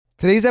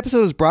Today's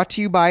episode is brought to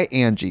you by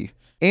Angie.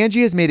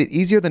 Angie has made it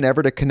easier than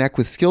ever to connect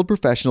with skilled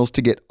professionals to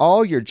get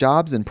all your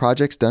jobs and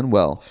projects done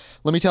well.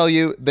 Let me tell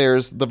you,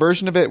 there's the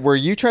version of it where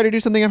you try to do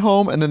something at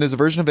home, and then there's a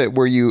version of it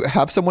where you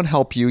have someone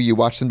help you, you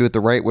watch them do it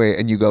the right way,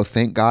 and you go,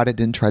 thank God I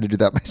didn't try to do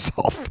that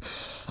myself.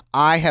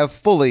 I have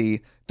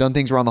fully done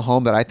things around the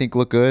home that I think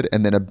look good,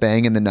 and then a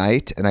bang in the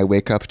night, and I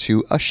wake up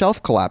to a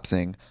shelf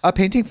collapsing, a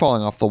painting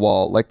falling off the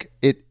wall.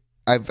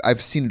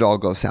 I've seen it all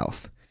go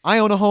south. I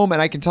own a home,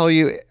 and I can tell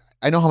you,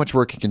 I know how much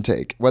work it can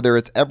take. Whether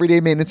it's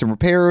everyday maintenance and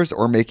repairs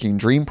or making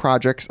dream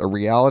projects a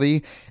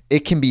reality,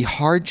 it can be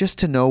hard just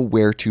to know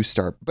where to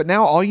start. But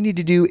now all you need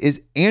to do is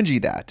Angie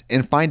that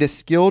and find a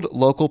skilled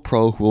local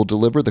pro who will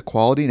deliver the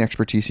quality and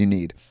expertise you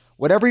need.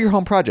 Whatever your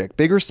home project,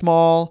 big or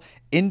small,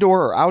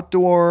 indoor or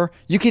outdoor,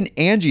 you can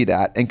Angie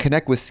that and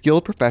connect with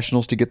skilled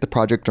professionals to get the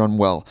project done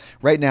well.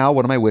 Right now,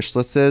 one of my wish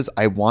lists is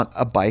I want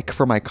a bike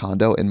for my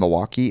condo in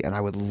Milwaukee, and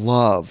I would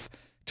love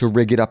to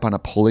rig it up on a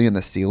pulley in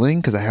the ceiling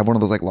because I have one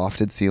of those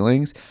lofted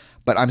ceilings,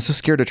 but I'm so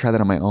scared to try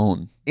that on my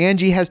own.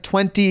 Angie has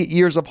 20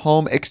 years of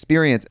home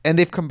experience, and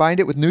they've combined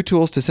it with new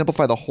tools to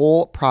simplify the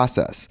whole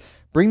process.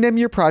 Bring them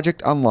your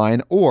project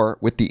online or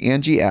with the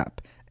Angie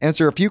app.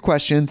 Answer a few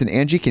questions and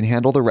Angie can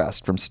handle the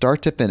rest from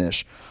start to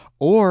finish,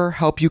 or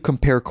help you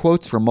compare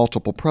quotes from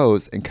multiple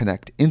pros and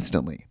connect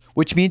instantly,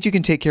 which means you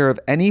can take care of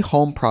any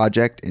home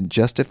project in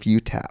just a few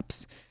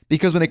taps.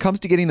 Because when it comes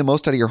to getting the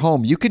most out of your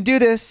home, you can do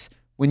this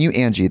when you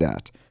Angie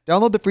that.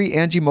 Download the free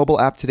Angie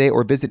mobile app today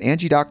or visit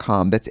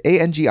Angie.com. That's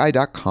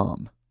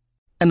ANGI.com.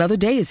 Another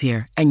day is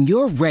here and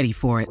you're ready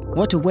for it.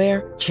 What to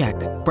wear? Check.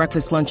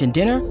 Breakfast, lunch, and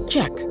dinner?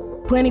 Check.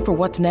 Planning for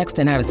what's next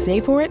and how to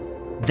save for it?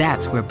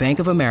 That's where Bank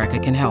of America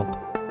can help.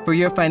 For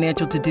your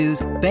financial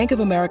to-dos, Bank of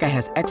America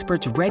has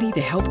experts ready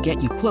to help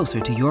get you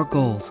closer to your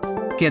goals.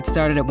 Get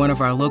started at one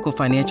of our local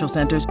financial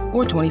centers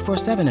or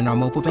 24/7 in our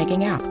mobile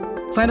banking app.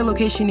 Find a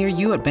location near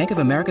you at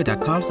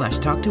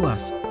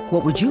bankofamerica.com/talktous.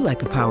 What would you like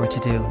the power to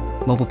do?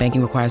 Mobile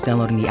banking requires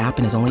downloading the app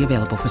and is only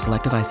available for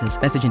select devices.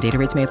 Message and data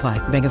rates may apply.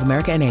 Bank of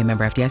America N.A.,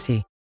 member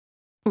FDIC.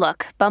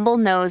 Look, Bumble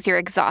knows you're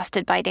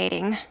exhausted by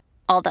dating.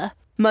 All the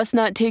must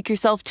not take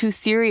yourself too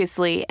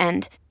seriously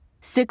and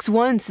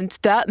 6'1" since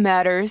that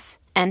matters.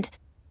 And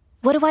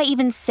what do I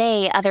even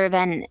say other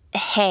than,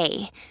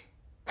 hey?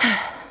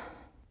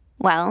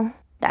 Well,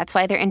 that's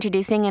why they're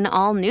introducing an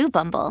all-new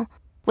Bumble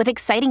with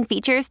exciting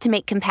features to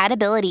make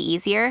compatibility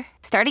easier,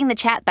 starting the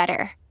chat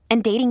better,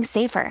 and dating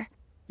safer.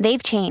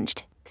 They've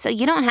changed, so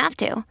you don't have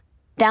to.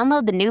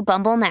 Download the new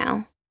Bumble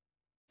now.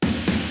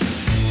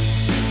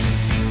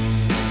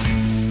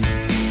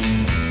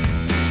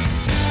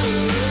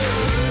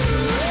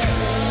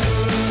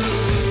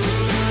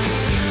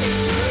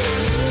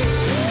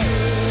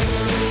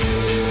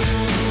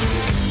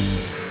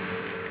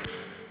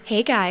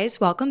 Hey guys,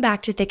 welcome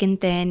back to Thick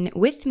and Thin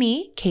with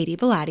me, Katie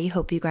Bellotti.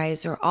 Hope you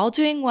guys are all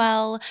doing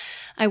well.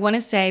 I want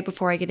to say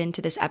before I get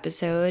into this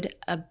episode,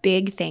 a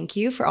big thank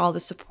you for all the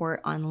support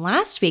on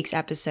last week's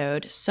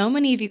episode. So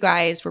many of you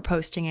guys were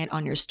posting it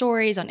on your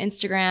stories on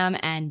Instagram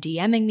and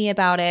DMing me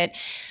about it.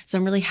 So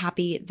I'm really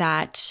happy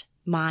that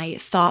my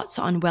thoughts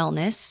on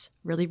wellness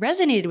really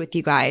resonated with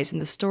you guys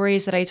and the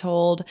stories that I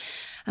told.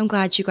 I'm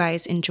glad you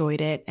guys enjoyed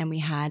it and we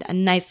had a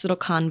nice little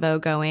convo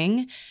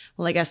going.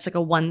 Well, I guess like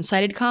a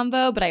one-sided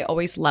convo, but I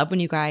always love when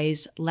you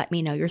guys let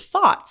me know your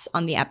thoughts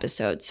on the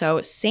episode.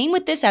 So same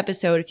with this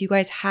episode. If you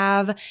guys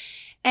have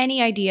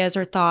any ideas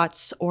or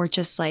thoughts or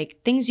just like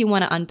things you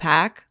want to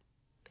unpack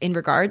in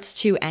regards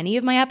to any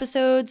of my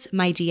episodes,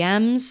 my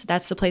DMs,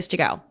 that's the place to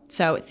go.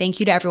 So thank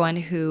you to everyone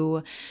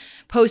who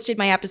posted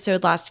my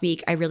episode last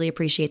week. I really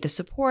appreciate the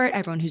support.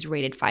 Everyone who's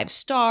rated 5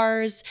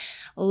 stars.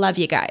 Love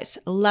you guys.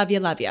 Love you,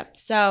 love you.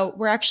 So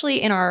we're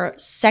actually in our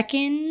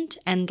second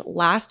and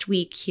last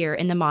week here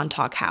in the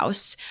Montauk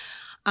house.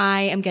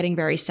 I am getting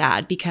very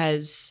sad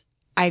because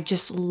I've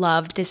just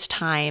loved this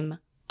time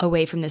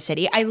away from the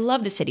city. I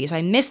love the city, so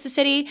I miss the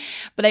city,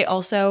 but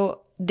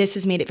this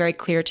has made it very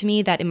clear to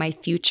me that in my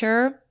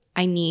future,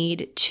 I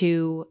need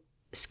to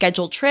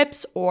schedule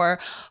trips or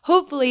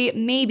hopefully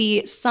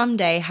maybe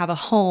someday have a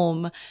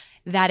home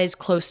that is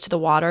close to the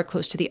water,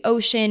 close to the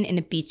ocean, in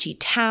a beachy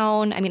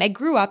town. I mean, I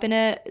grew up in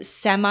a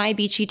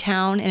semi-beachy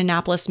town in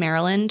Annapolis,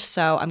 Maryland,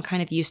 so I'm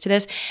kind of used to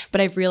this,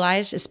 but I've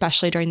realized,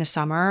 especially during the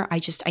summer,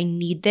 I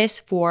need this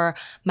for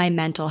my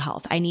mental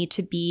health. I need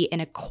to be in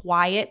a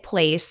quiet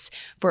place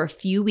for a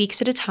few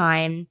weeks at a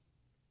time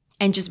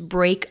and just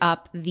break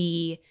up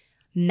the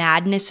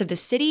madness of the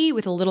city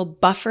with a little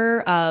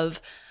buffer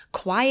of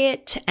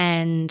quiet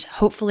and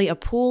hopefully a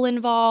pool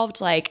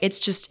involved.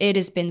 It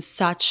has been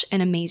such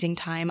an amazing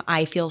time.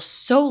 I feel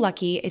so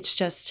lucky. I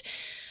just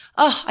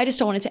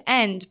don't want it to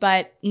end.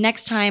 But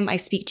next time I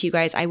speak to you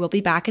guys, I will be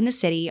back in the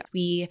city.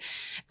 We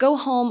go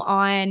home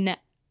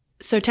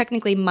so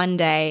technically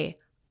Monday,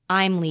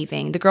 I'm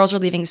leaving. The girls are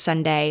leaving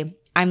Sunday.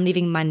 I'm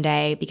leaving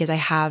Monday because I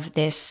have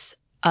this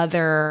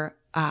other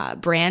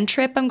brand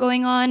trip I'm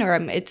going on,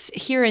 it's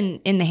here in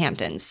the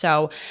Hamptons.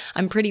 So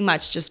I'm pretty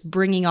much just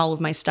bringing all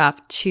of my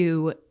stuff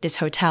to this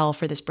hotel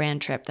for this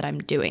brand trip that I'm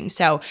doing.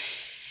 So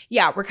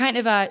yeah, we're kind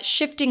of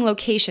shifting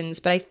locations,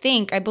 but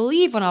I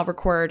believe when I'll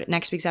record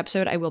next week's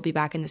episode, I will be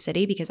back in the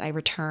city because I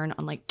return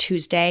on like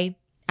Tuesday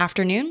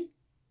afternoon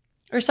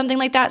or something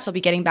like that. So I'll be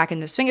getting back in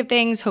the swing of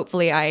things.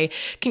 Hopefully I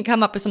can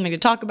come up with something to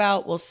talk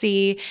about. We'll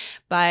see.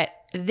 But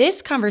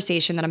this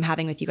conversation that I'm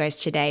having with you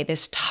guys today,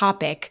 this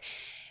topic,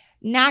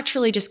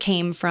 naturally just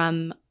came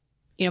from,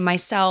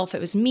 myself.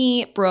 It was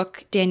me,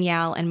 Brooke,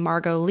 Danielle, and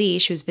Margot Lee.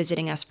 She was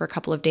visiting us for a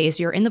couple of days.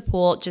 We were in the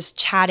pool just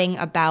chatting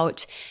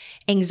about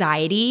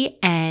anxiety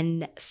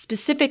and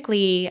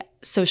specifically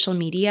social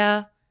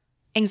media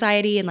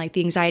anxiety and like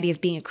the anxiety of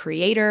being a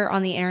creator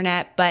on the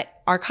internet. But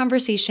our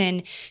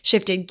conversation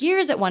shifted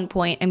gears at one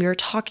point and we were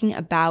talking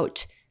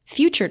about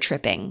future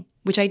tripping,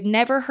 which I'd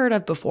never heard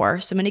of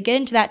before. So I'm going to get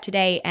into that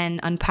today and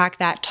unpack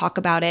that, talk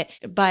about it.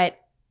 But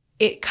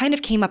it kind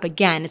of came up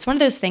again. It's one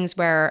of those things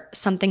where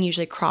something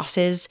usually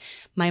crosses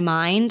my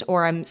mind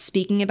or I'm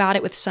speaking about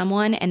it with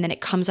someone and then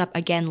it comes up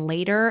again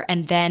later.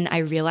 And then I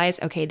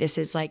realize, okay, this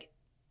is like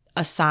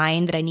a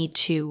sign that I need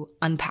to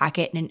unpack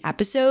it in an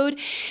episode.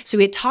 So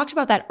we had talked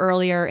about that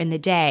earlier in the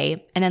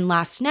day. And then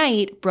last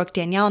night, Brooke,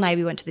 Danielle, and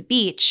we went to the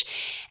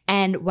beach.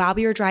 And while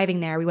we were driving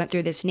there, we went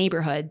through this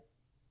neighborhood.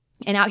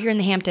 And out here in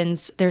the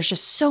Hamptons, there's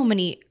just so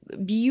many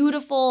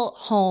beautiful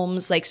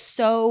homes, like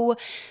so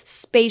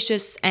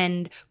spacious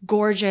and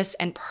gorgeous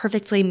and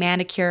perfectly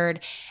manicured.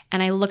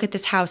 And I look at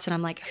this house and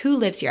I'm like, who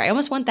lives here? I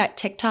almost want that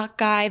TikTok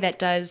guy that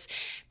does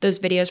those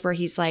videos where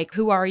he's like,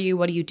 who are you?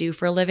 What do you do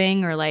for a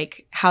living? Or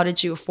like, how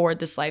did you afford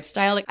this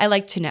lifestyle? Like, I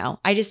like to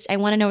know. I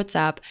want to know what's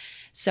up.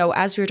 So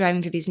as we were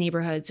driving through these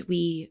neighborhoods,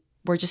 we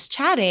were just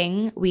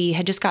chatting. We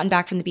had just gotten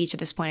back from the beach at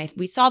this point.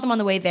 We saw them on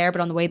the way there,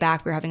 but on the way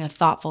back, we were having a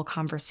thoughtful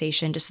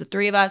conversation, just the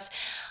three of us,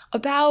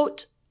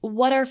 about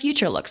what our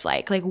future looks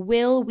like. Like,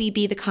 will we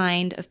be the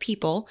kind of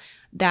people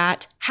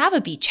that have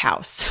a beach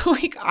house?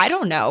 Like, I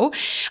don't know.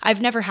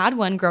 I've never had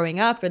one growing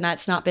up, and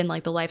that's not been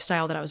like the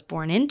lifestyle that I was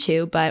born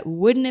into, but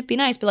wouldn't it be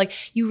nice? But like,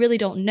 you really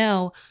don't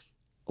know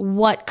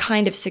what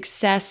kind of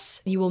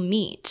success you will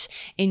meet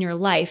in your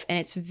life. And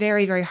it's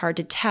very, very hard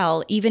to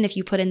tell. Even if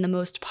you put in the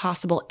most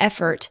possible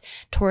effort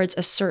towards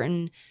a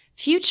certain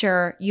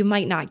future, you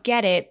might not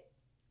get it.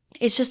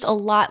 It's just a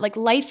lot. Like,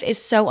 life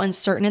is so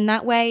uncertain in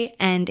that way,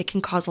 and it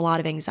can cause a lot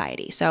of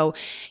anxiety. So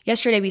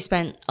yesterday we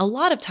spent a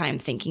lot of time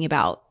thinking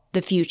about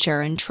the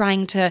future and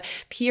trying to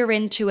peer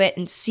into it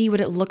and see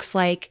what it looks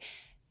like,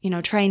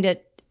 trying to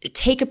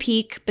take a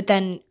peek, but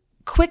then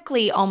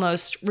quickly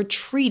almost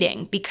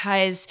retreating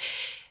because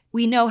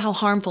we know how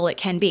harmful it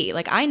can be.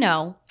 Like, I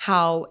know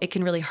how it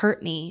can really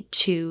hurt me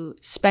to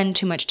spend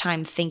too much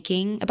time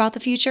thinking about the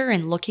future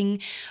and looking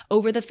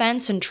over the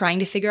fence and trying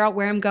to figure out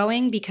where I'm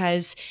going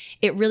because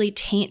it really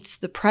taints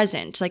the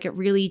present. Like, it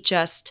really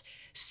just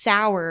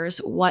sours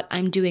what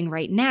I'm doing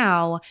right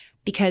now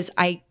because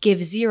I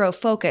give zero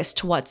focus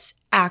to what's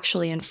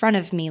actually in front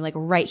of me, like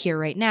right here,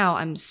 right now.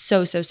 I'm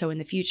so in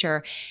the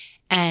future.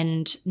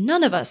 And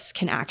none of us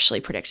can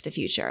actually predict the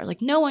future.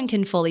 Like, no one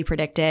can fully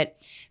predict it.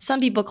 Some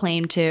people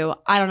claim to.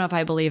 I don't know if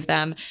I believe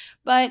them.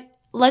 But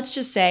let's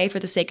just say, for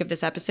the sake of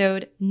this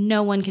episode,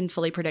 no one can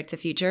fully predict the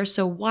future.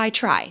 So why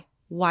try?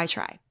 Why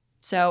try?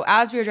 So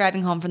as we were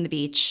driving home from the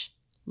beach,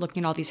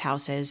 looking at all these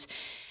houses,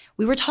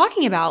 we were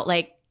talking about,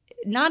 like,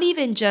 not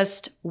even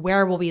just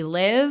where will we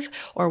live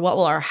or what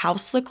will our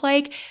house look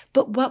like,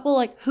 but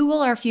who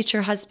will our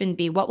future husband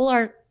be? What will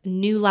our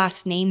new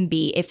last name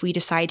be if we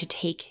decide to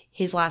take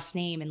his last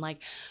name? And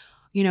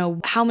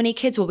how many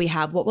kids will we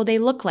have? What will they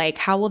look like?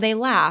 How will they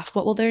laugh?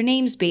 What will their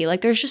names be?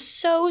 Like, there's just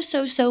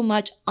so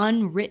much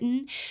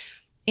unwritten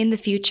in the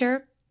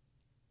future.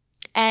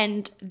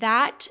 And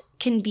that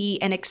can be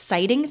an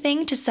exciting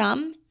thing to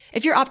some.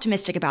 If you're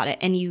optimistic about it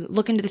and you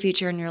look into the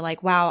future and you're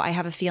like, wow, I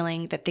have a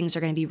feeling that things are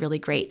going to be really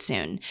great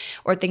soon,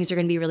 or things are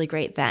going to be really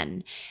great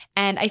then.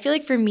 And I feel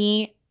like for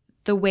me,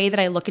 the way that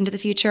I look into the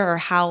future or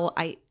how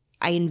I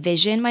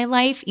envision my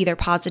life, either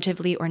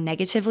positively or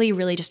negatively,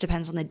 really just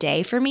depends on the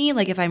day for me.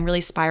 Like, if I'm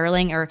really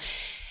spiraling or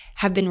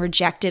have been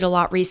rejected a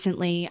lot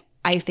recently,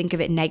 I think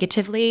of it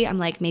negatively. I'm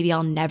like, maybe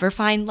I'll never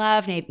find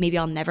love. Maybe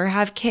I'll never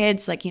have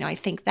kids. Like, I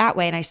think that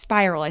way and I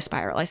spiral.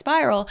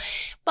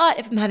 But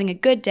if I'm having a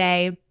good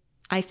day,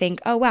 I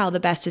think, oh, wow, the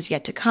best is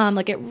yet to come.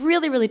 Like, it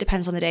really, really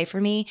depends on the day for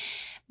me.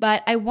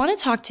 But I want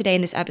to talk today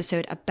in this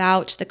episode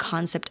about the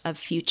concept of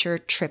future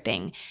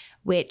tripping,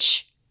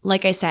 which,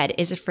 like I said,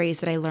 is a phrase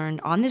that I learned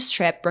on this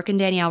trip. Brooke and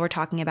Danielle were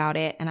talking about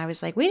it. And I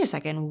was like, wait a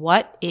second,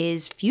 what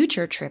is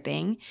future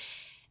tripping?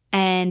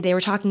 And they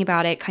were talking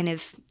about it kind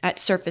of at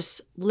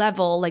surface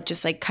level, like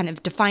just like kind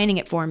of defining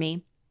it for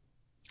me.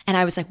 And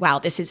I was like, wow,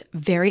 this is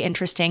very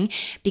interesting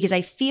because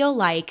I feel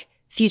like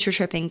future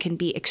tripping can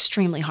be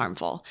extremely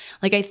harmful.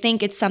 Like, I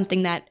think it's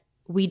something that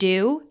we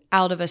do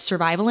out of a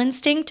survival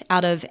instinct,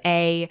 out of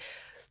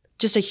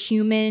just a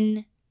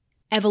human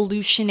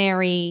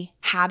evolutionary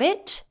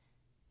habit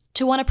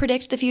to want to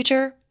predict the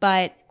future,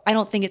 but I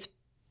don't think it's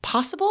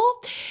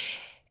possible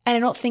and I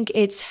don't think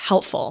it's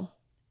helpful,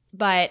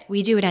 but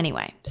we do it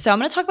anyway. So I'm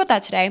going to talk about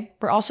that today.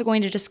 We're also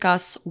going to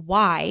discuss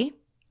why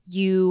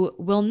you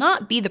will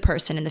not be the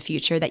person in the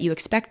future that you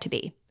expect to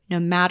be. no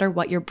matter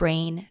what your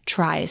brain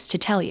tries to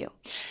tell you.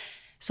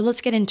 So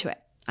let's get into it.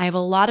 I have a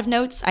lot of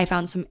notes. I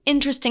found some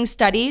interesting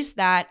studies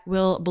that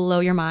will blow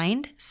your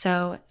mind.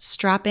 So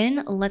strap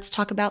in. Let's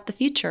talk about the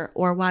future,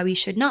 or why we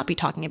should not be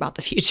talking about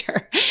the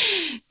future.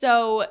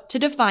 So to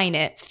define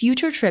it,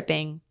 future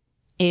tripping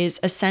is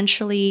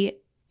essentially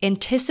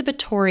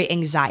anticipatory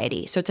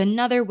anxiety. So it's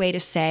another way to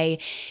say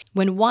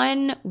when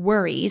one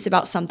worries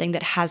about something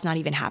that has not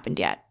even happened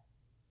yet.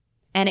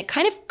 And it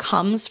kind of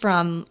comes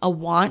from a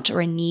want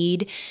or a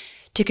need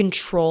to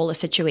control a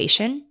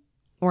situation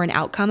or an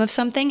outcome of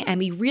something. And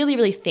we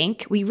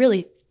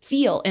really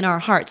feel in our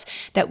hearts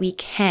that we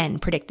can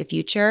predict the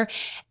future.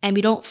 And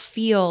we don't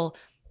feel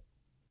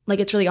like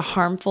it's really a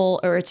harmful,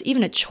 or it's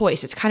even a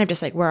choice. It's kind of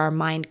just like where our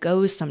mind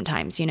goes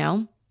sometimes, you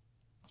know?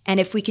 And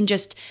if we can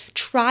just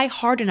try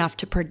hard enough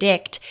to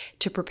predict,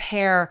 to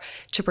prepare,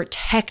 to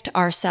protect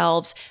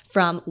ourselves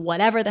from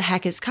whatever the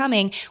heck is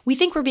coming, we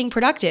think we're being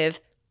productive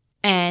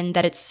and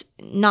that it's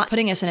not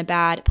putting us in a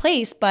bad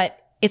place, but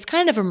it's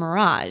kind of a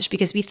mirage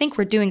because we think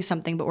we're doing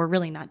something, but we're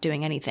really not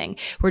doing anything.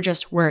 We're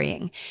just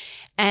worrying.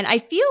 And I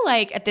feel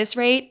like at this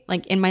rate,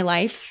 like in my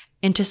life,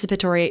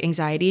 anticipatory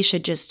anxiety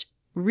should just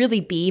really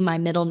be my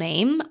middle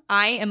name.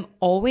 I am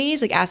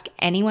always, like, ask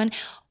anyone,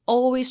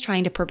 always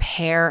trying to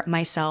prepare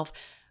myself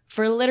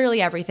for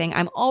literally everything.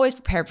 I'm always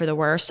prepared for the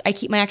worst. I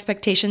keep my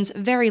expectations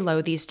very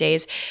low these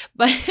days,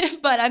 but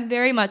I'm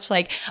very much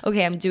like,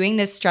 okay, I'm doing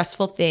this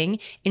stressful thing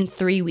in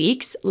 3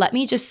 weeks. Let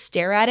me just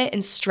stare at it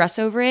and stress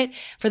over it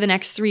for the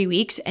next 3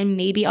 weeks, and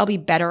maybe I'll be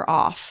better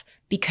off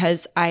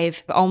because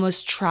I've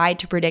almost tried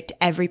to predict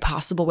every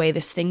possible way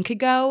this thing could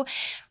go,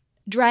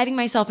 driving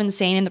myself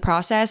insane in the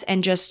process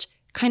and just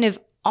kind of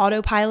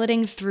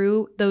autopiloting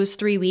through those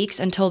 3 weeks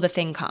until the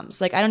thing comes.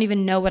 Like, I don't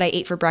even know what I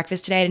ate for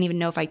breakfast today. I didn't even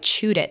know if I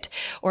chewed it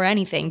or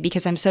anything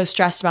because I'm so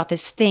stressed about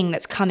this thing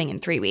that's coming in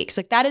 3 weeks.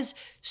 Like, that is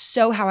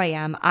so how I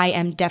am. I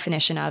am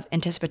definition of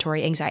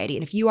anticipatory anxiety.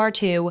 And if you are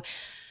too,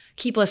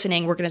 keep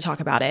listening. We're going to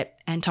talk about it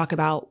and talk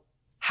about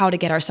how to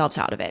get ourselves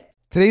out of it.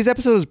 Today's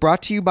episode is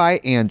brought to you by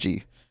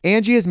Angie.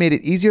 Angie has made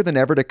it easier than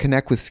ever to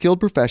connect with skilled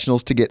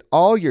professionals to get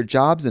all your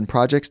jobs and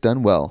projects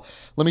done well.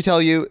 Let me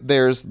tell you,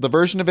 there's the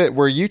version of it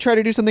where you try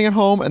to do something at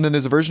home, and then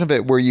there's a version of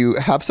it where you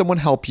have someone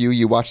help you,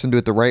 you watch them do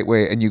it the right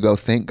way, and you go,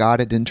 thank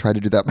God I didn't try to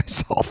do that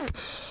myself.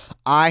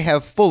 I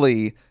have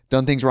fully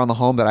done things around the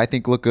home that I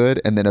think look good,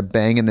 and then a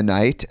bang in the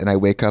night, and I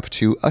wake up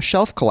to a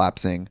shelf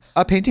collapsing,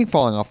 a painting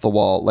falling off the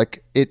wall.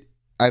 Like,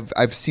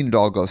 I've seen it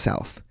all go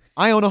south.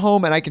 I own a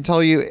home, and I can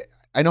tell you,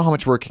 I know how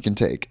much work it can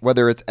take.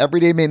 Whether it's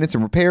everyday maintenance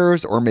and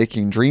repairs or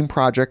making dream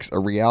projects a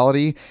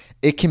reality,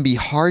 it can be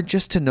hard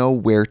just to know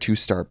where to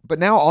start. But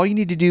now all you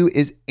need to do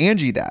is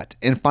Angie that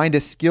and find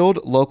a skilled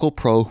local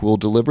pro who will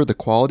deliver the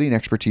quality and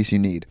expertise you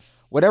need.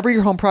 Whatever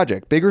your home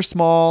project, big or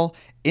small,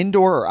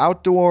 indoor or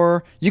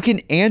outdoor, you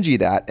can Angie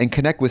that and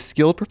connect with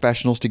skilled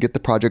professionals to get the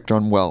project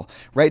done well.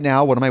 Right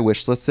now, one of my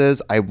wish lists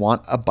is I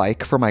want a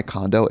bike for my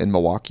condo in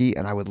Milwaukee,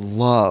 and I would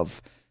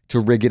love to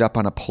rig it up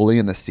on a pulley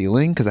in the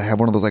ceiling because I have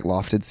one of those like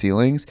lofted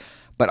ceilings,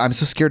 but I'm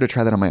so scared to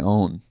try that on my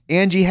own.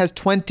 Angie has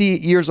 20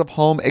 years of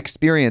home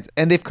experience,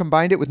 and they've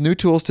combined it with new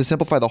tools to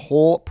simplify the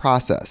whole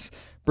process.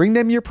 Bring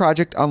them your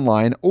project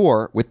online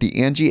or with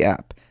the Angie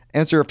app.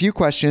 Answer a few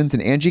questions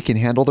and Angie can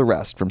handle the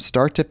rest from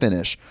start to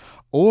finish,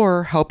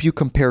 or help you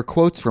compare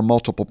quotes from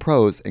multiple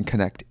pros and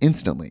connect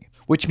instantly,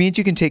 which means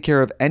you can take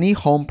care of any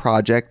home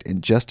project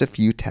in just a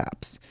few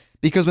taps.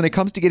 Because when it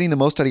comes to getting the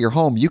most out of your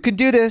home, you can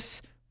do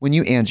this when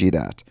you Angie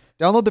that.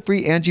 Download the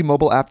free Angie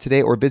mobile app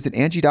today or visit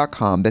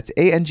Angie.com. That's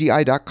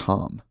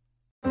ANGI.com.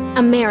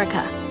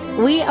 America.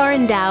 We are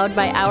endowed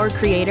by our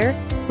Creator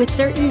with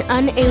certain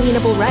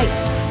unalienable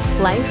rights: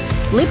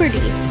 life,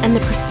 liberty, and the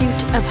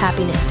pursuit of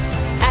happiness.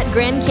 At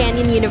Grand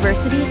Canyon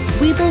University,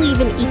 we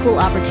believe in equal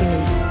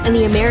opportunity, and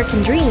the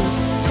American dream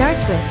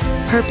starts with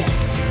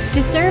purpose.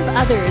 To serve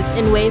others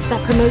in ways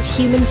that promote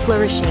human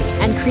flourishing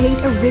and create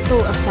a ripple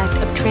effect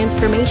of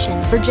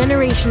transformation for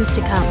generations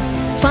to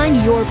come.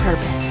 Find your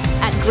purpose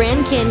at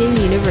Grand Canyon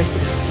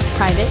University.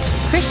 Private,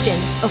 Christian,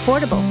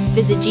 affordable.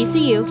 Visit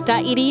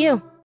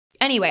gcu.edu.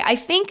 Anyway, I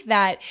think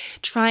that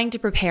trying to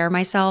prepare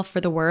myself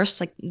for the worst,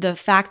 like the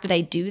fact that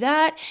I do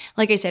that,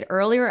 like I said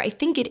earlier, I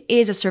think it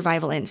is a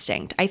survival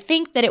instinct. I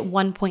think that at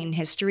one point in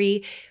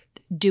history,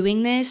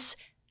 doing this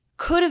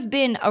could have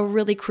been a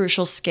really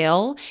crucial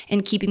skill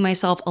in keeping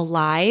myself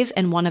alive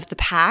and one of the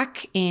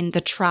pack in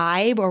the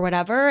tribe or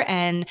whatever,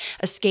 and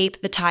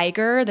escape the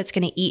tiger that's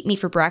going to eat me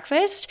for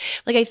breakfast.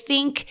 Like, I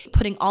think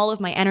putting all of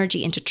my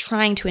energy into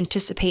trying to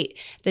anticipate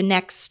the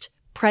next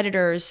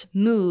predator's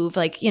move,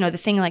 like, you know, the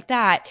thing like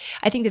that,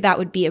 I think that that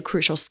would be a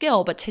crucial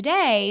skill. But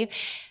today,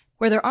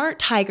 where there aren't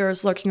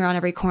tigers lurking around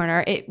every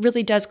corner, it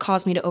really does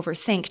cause me to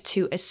overthink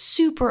to a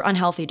super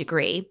unhealthy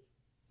degree.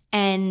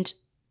 And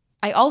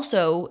I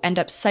also end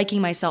up psyching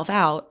myself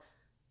out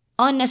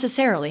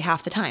unnecessarily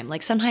half the time.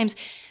 Like, sometimes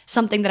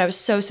something that I was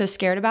so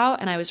scared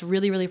about and I was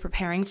really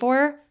preparing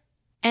for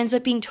ends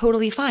up being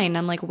totally fine.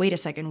 I'm like, wait a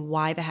second,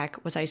 why the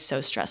heck was I so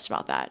stressed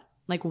about that?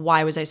 Like,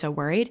 why was I so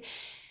worried?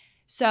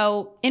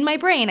 So in my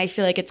brain, I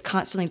feel like it's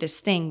constantly this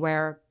thing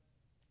where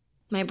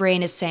my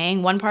brain is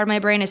saying, one part of my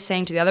brain is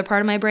saying to the other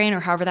part of my brain, or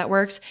however that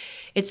works,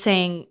 it's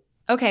saying,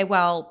 okay,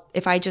 well,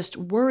 if I just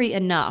worry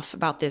enough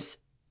about this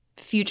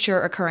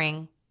future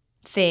occurring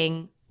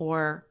thing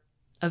or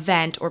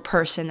event or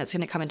person that's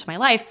going to come into my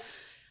life,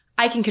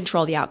 I can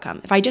control the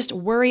outcome. If I just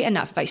worry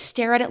enough, if I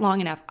stare at it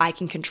long enough, I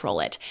can control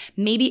it.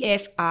 Maybe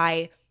if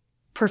I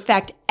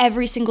perfect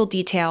every single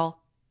detail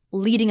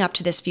leading up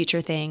to this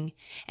future thing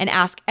and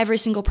ask every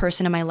single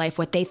person in my life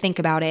what they think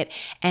about it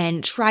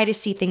and try to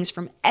see things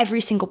from every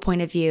single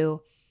point of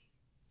view,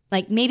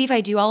 like maybe if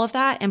I do all of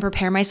that and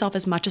prepare myself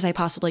as much as I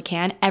possibly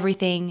can,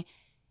 everything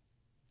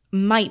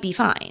might be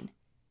fine.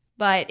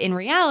 But in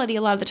reality,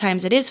 a lot of the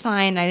times it is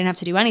fine. I didn't have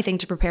to do anything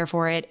to prepare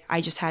for it.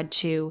 I just had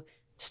to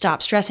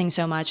stop stressing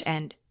so much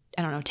and,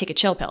 I don't know, take a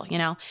chill pill, you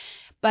know?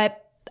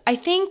 But I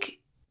think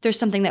there's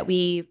something that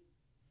we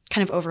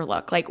kind of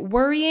overlook. Like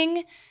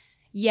worrying,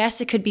 yes,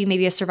 it could be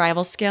maybe a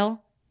survival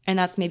skill, and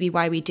that's maybe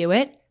why we do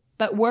it.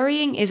 But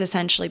worrying is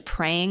essentially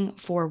praying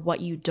for what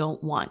you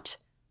don't want.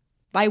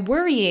 By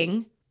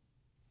worrying,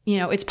 you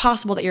know, it's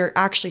possible that you're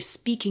actually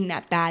speaking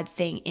that bad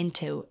thing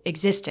into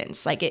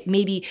existence. Like it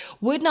maybe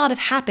would not have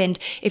happened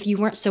if you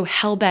weren't so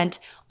hell-bent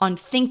on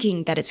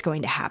thinking that it's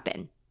going to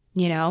happen,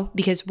 you know,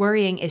 because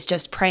worrying is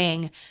just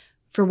praying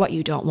for what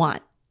you don't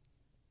want.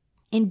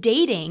 In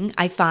dating,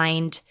 I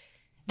find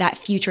that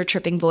future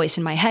tripping voice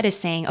in my head is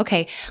saying,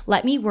 okay,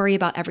 let me worry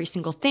about every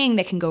single thing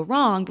that can go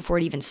wrong before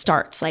it even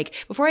starts.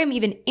 Like before I'm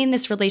even in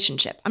this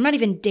relationship, I'm not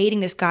even dating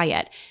this guy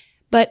yet.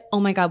 But oh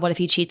my God, what if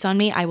he cheats on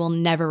me? I will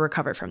never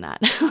recover from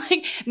that.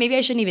 Like maybe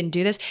I shouldn't even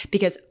do this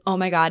because, oh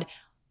my God,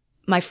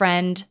 my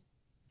friend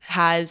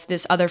has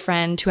this other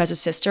friend who has a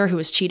sister who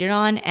was cheated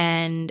on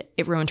and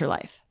it ruined her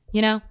life,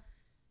 you know?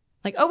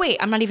 Like, oh wait,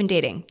 I'm not even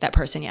dating that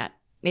person yet.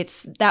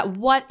 It's that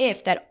what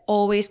if that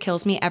always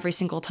kills me every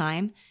single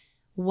time.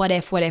 What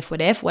if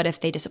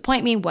they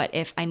disappoint me? What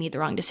if I made the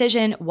wrong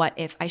decision? What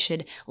if I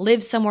should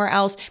live somewhere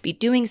else, be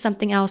doing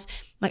something else?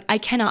 Like I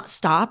cannot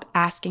stop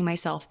asking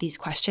myself these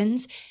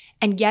questions.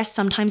 And yes,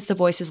 sometimes the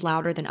voice is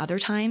louder than other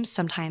times.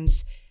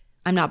 Sometimes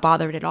I'm not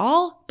bothered at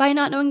all by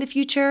not knowing the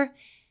future.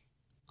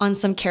 On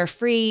some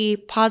carefree,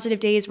 positive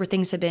days where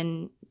things have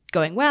been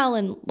going well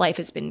and life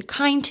has been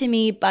kind to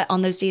me, but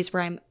on those days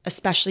where I'm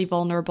especially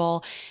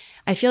vulnerable,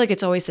 I feel like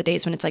it's always the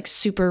days when it's like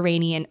super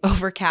rainy and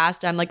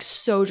overcast. I'm like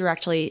so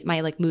directly,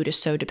 my like mood is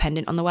so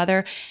dependent on the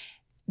weather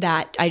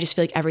that I just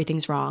feel like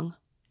everything's wrong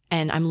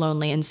and I'm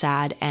lonely and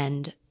sad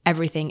and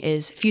everything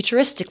is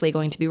futuristically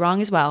going to be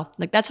wrong as well.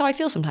 Like that's how I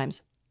feel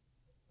sometimes.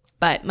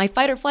 But my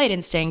fight or flight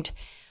instinct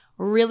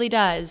really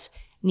does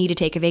need to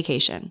take a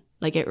vacation.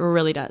 Like it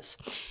really does.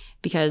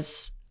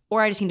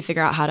 Or I just need to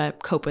figure out how to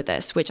cope with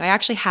this, which I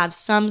actually have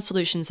some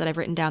solutions that I've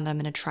written down that I'm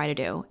going to try to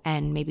do,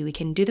 and maybe we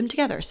can do them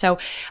together. So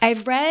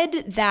I've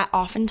read that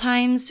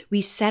oftentimes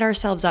we set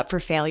ourselves up for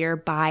failure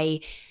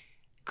by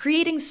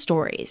creating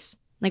stories.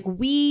 Like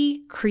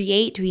we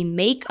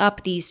make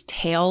up these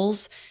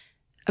tales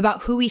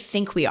about who we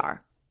think we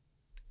are.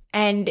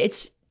 And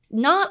it's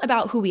not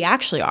about who we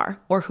actually are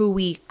or who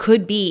we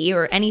could be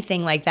or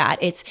anything like that.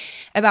 It's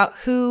about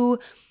who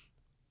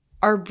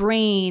our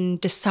brain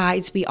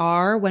decides we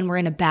are when we're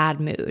in a bad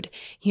mood.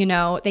 You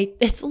know,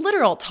 it's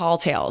literal tall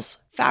tales,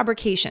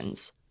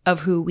 fabrications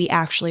of who we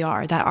actually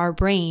are that our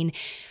brain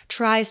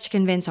tries to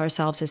convince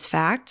ourselves is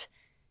fact.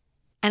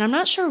 And I'm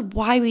not sure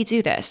why we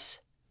do this,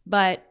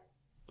 but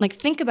like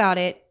think about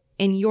it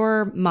in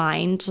your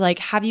mind. Like,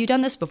 have you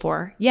done this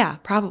before? Yeah,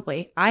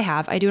 probably. I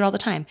have. I do it all the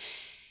time.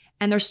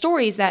 And there's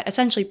stories that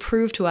essentially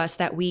prove to us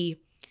that we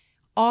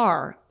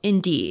are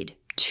indeed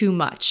too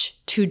much,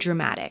 too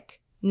dramatic,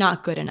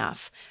 not good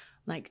enough.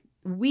 Like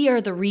we are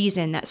the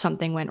reason that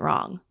something went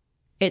wrong.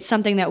 It's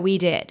something that we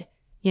did.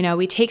 You know,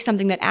 we take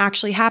something that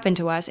actually happened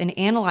to us and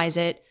analyze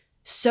it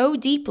so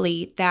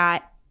deeply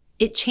that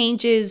it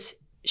changes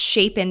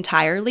shape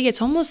entirely.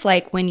 It's almost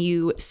like when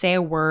you say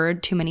a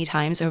word too many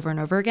times over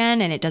and over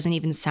again and it doesn't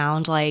even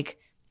sound like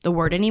the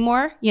word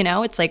anymore. You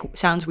know, it's like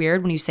sounds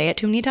weird when you say it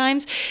too many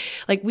times.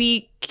 Like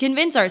we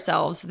convince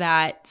ourselves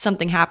that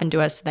something happened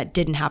to us that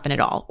didn't happen at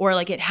all, or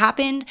like it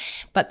happened,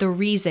 but the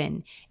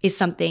reason is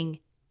something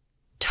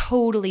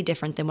totally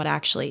different than what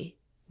actually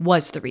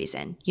was the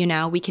reason. You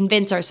know, we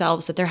convince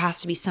ourselves that there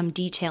has to be some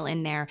detail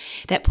in there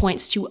that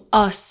points to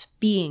us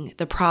being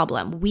the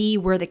problem. We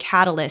were the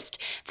catalyst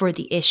for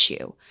the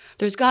issue.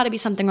 There's got to be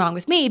something wrong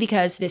with me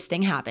because this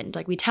thing happened.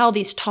 Like we tell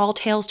these tall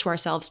tales to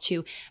ourselves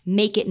to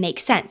make it make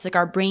sense. Like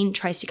our brain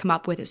tries to come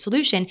up with a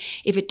solution.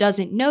 If it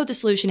doesn't know the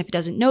solution, if it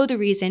doesn't know the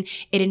reason,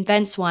 it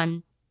invents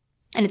one.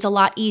 And it's a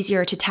lot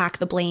easier to tack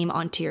the blame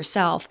onto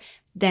yourself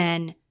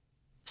than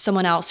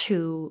someone else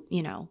who,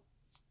 you know,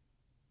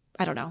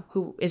 I don't know,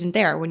 who isn't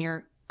there when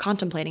you're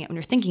contemplating it, when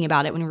you're thinking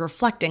about it, when you're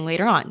reflecting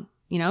later on.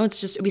 You know, it's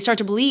just, we start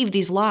to believe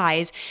these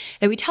lies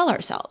that we tell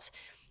ourselves.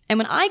 And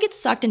when I get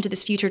sucked into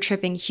this future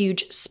tripping,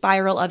 huge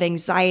spiral of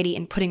anxiety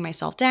and putting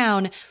myself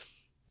down,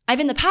 I've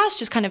in the past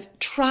just kind of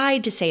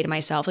tried to say to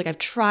myself, like I've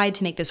tried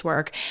to make this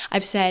work.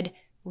 I've said,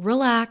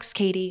 relax,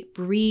 Katie,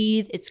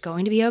 breathe. It's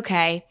going to be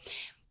okay.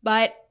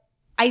 But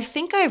I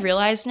think I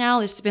realize now,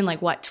 this has been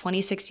like,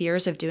 26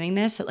 years of doing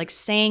this, that like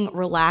saying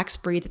relax,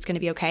 breathe, it's going to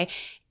be okay.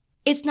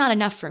 It's not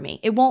enough for me.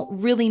 It won't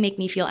really make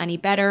me feel any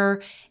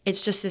better.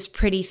 It's just this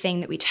pretty thing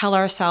that we tell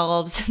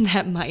ourselves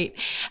that might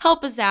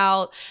help us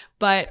out.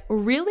 But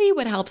really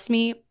what helps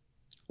me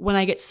when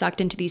I get sucked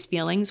into these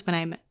feelings, when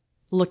I'm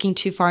looking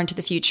too far into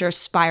the future,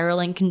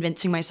 spiraling,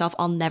 convincing myself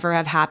I'll never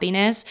have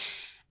happiness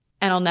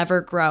and I'll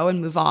never grow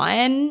and move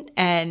on,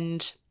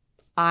 and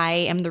I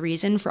am the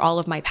reason for all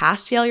of my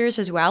past failures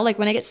as well. Like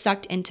when I get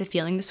sucked into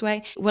feeling this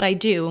way, what I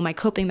do, my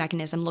coping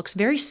mechanism looks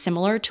very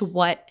similar to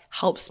what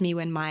helps me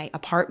when my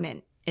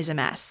apartment is a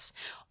mess.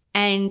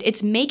 And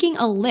it's making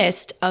a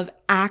list of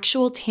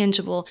actual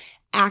tangible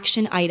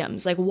action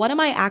items. Like, what am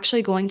I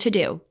actually going to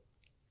do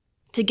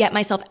to get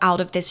myself out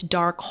of this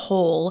dark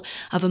hole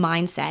of a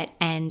mindset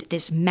and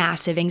this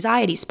massive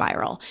anxiety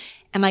spiral?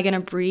 Am I going to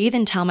breathe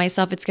and tell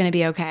myself it's going to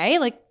be okay?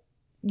 Like,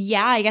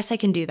 yeah, I guess I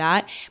can do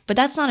that, but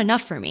that's not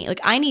enough for me. Like,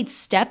 I need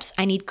steps,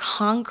 I need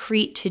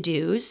concrete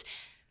to-dos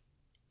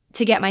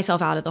to get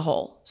myself out of the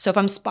hole. So if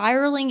I'm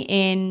spiraling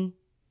in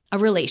a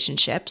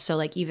relationship, so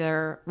like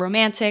either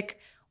romantic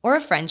or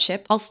a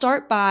friendship, I'll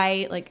start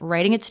by like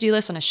writing a to-do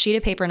list on a sheet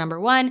of paper. Number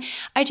one,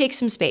 I take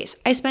some space.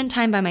 I spend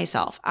time by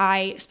myself.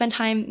 I spend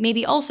time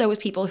maybe also with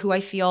people who I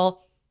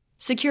feel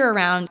secure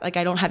around, like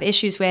I don't have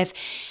issues with.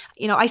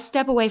 I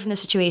step away from the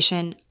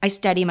situation. I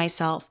steady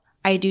myself.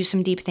 I do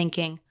some deep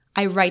thinking.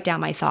 I write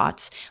down my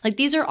thoughts. Like,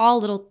 these are all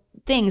little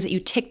things that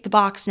you tick the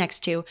box next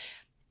to.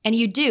 And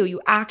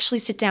you actually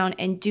sit down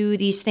and do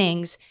these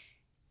things.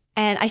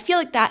 And I feel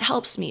like that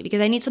helps me because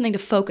I need something to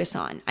focus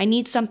on. I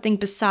need something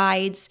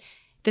besides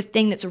the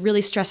thing that's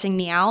really stressing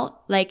me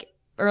out. Like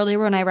earlier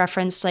when I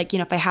referenced, like,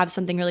 if I have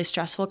something really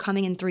stressful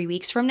coming in 3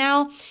 weeks from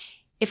now,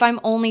 if I'm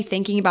only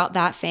thinking about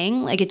that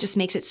thing, like, it just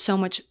makes it so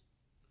much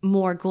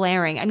more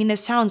glaring. I mean,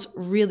 this sounds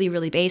really,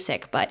 really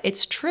basic, but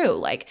it's true.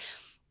 Like,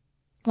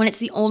 when it's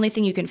the only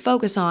thing you can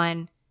focus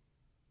on,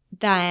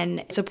 then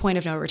it's a point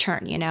of no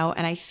return, And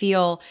I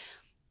feel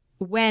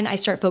when I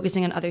start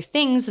focusing on other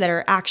things that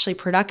are actually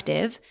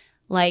productive,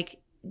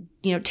 like,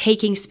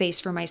 taking space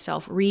for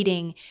myself,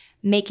 reading,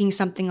 making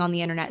something on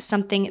the internet,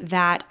 something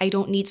that I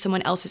don't need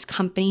someone else's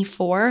company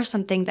for,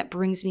 something that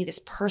brings me this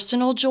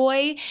personal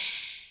joy,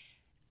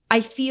 I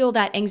feel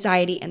that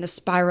anxiety and the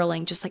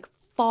spiraling just like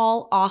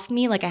fall off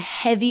me like a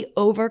heavy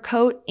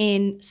overcoat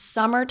in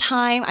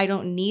summertime. I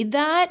don't need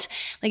that.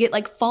 Like, it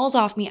like falls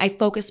off me. I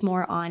focus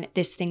more on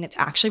this thing that's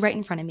actually right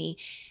in front of me,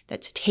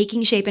 that's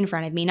taking shape in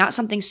front of me, not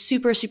something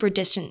super, super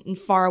distant and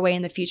far away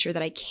in the future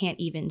that I can't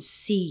even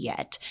see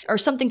yet, or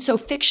something so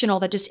fictional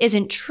that just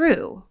isn't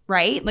true,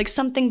 right? Like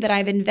something that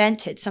I've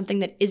invented, something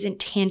that isn't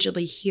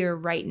tangibly here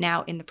right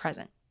now in the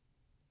present.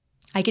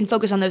 I can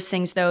focus on those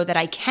things though that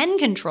I can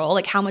control,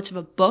 like how much of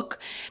a book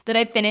that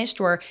I've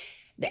finished, or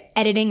the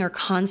editing or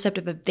concept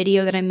of a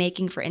video that I'm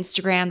making for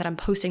Instagram that I'm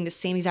posting the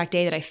same exact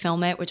day that I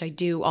film it, which I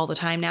do all the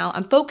time now.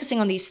 I'm focusing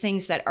on these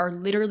things that are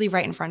literally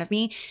right in front of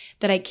me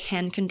that I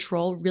can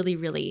control. Really,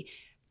 really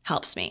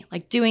helps me.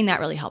 Like, doing that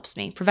really helps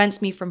me, prevents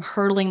me from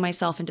hurtling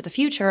myself into the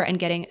future and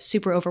getting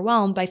super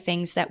overwhelmed by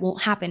things that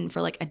won't happen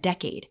for like a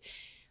decade.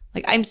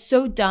 Like, I'm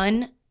so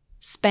done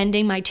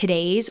spending my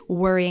todays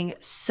worrying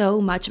so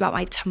much about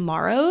my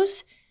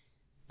tomorrows.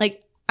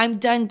 Like, I'm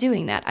done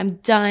doing that. I'm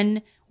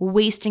done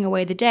wasting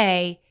away the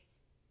day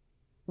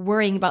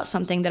worrying about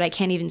something that I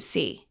can't even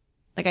see.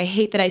 Like, I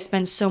hate that I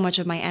spend so much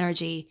of my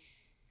energy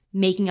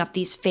making up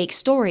these fake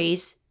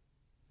stories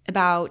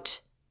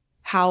about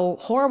how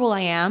horrible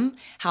I am,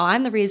 how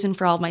I'm the reason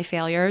for all of my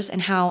failures,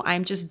 and how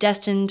I'm just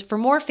destined for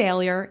more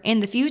failure in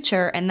the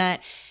future, and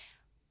that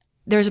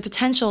there's a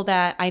potential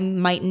that I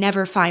might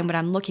never find what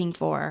I'm looking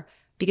for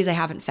because I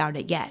haven't found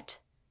it yet.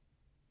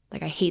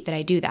 Like, I hate that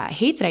I do that. I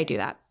hate that I do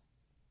that.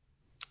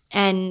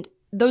 And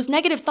those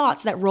negative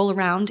thoughts that roll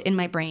around in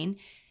my brain,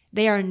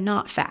 they are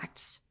not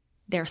facts.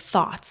 They're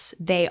thoughts.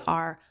 They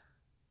are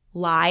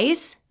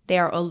lies. They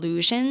are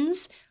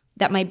illusions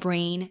that my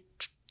brain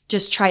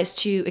just tries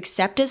to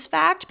accept as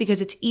fact because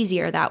it's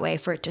easier that way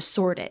for it to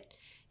sort it,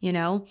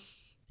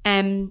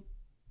 And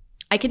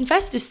I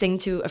confessed this thing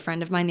to a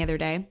friend of mine the other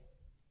day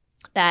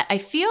that I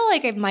feel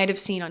like I might have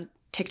seen on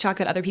TikTok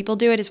that other people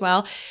do it as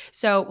well.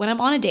 So when I'm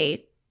on a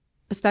date,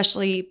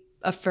 especially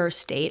a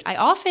first date, I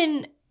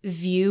often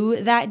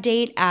view that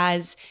date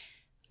as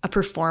a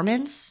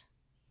performance,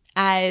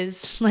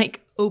 as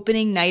like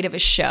opening night of a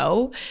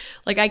show.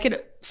 Like,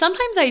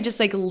 sometimes I just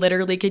like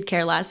literally could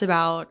care less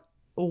about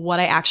what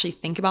I actually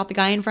think about the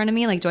guy in front of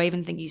me. Like, do I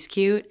even think he's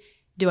cute?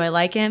 Do I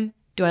like him?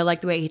 Do I like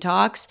the way he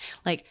talks?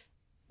 Like,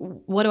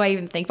 what do I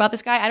even think about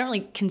this guy? I don't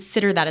really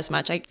consider that as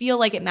much. I feel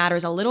like it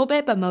matters a little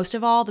bit, but most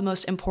of all, the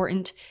most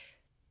important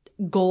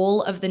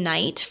goal of the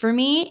night for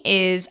me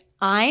is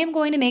I am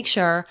going to make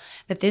sure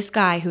that this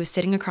guy who is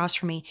sitting across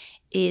from me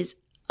is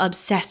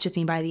obsessed with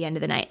me by the end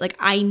of the night. Like,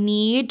 I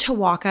need to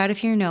walk out of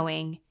here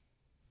knowing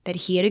that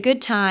he had a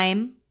good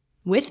time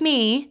with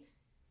me.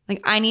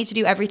 Like, I need to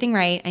do everything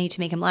right. I need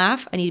to make him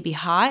laugh. I need to be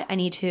hot. I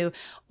need to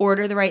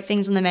order the right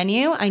things on the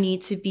menu. I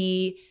need to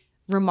be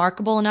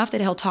remarkable enough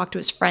that he'll talk to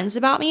his friends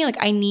about me. Like,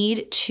 I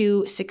need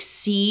to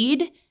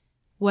succeed,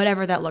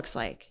 whatever that looks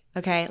like.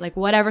 Okay. Like,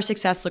 whatever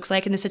success looks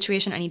like in the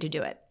situation, I need to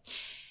do it.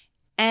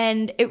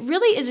 And it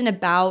really isn't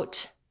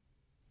about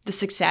the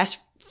success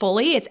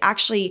fully. It's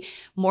actually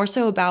more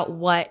so about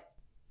what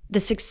the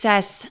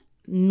success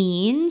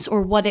means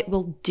or what it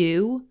will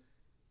do.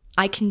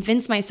 I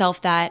convince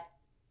myself that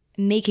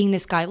making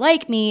this guy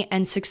like me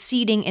and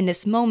succeeding in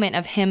this moment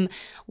of him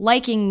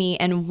liking me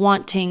and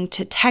wanting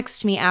to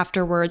text me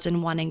afterwards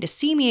and wanting to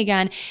see me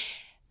again,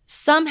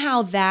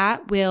 somehow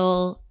that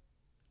will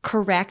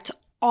correct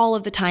all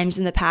of the times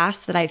in the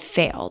past that I've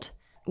failed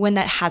when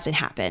that hasn't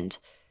happened.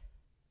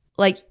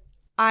 Like,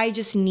 I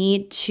just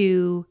need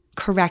to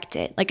correct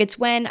it. Like, it's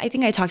when, I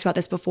think I talked about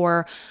this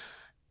before,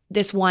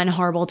 this one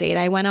horrible date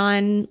I went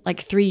on like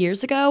 3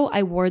 years ago.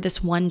 I wore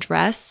this one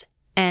dress,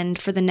 and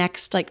for the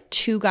next like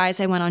 2 guys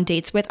I went on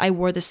dates with, I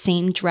wore the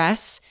same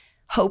dress,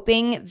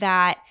 hoping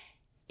that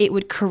it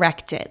would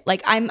correct it.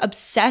 Like, I'm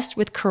obsessed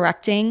with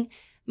correcting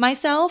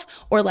myself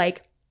or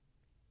like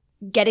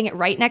getting it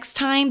right next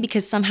time,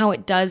 because somehow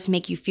it does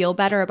make you feel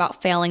better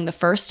about failing the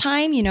first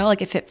time. You know,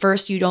 like if at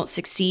first you don't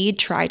succeed,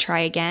 try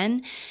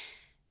again.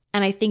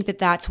 And I think that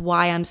that's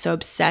why I'm so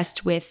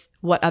obsessed with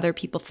what other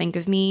people think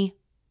of me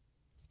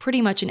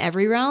pretty much in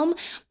every realm.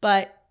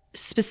 But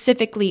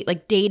specifically,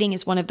 like, dating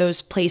is one of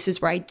those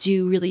places where I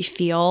do really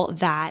feel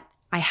that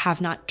I have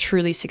not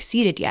truly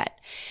succeeded yet.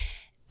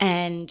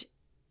 And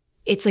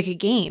it's like a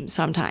game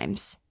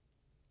sometimes.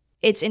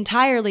 It's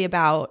entirely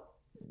about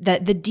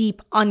the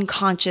deep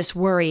unconscious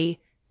worry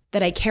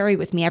that I carry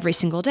with me every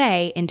single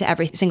day into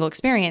every single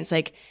experience.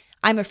 Like,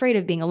 I'm afraid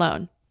of being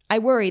alone. I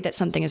worry that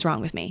something is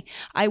wrong with me.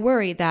 I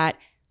worry that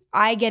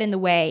I get in the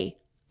way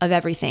of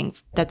everything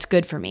that's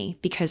good for me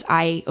because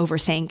I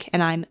overthink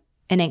and I'm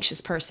an anxious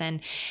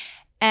person.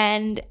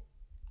 And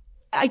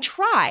I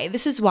try,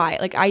 this is why,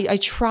 like, I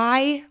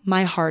try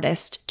my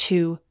hardest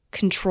to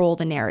control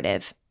the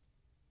narrative.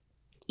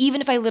 Even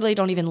if I literally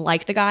don't even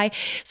like the guy,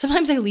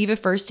 sometimes I leave a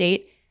first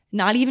date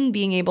not even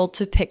being able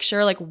to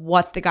picture like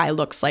what the guy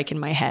looks like in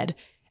my head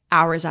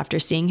hours after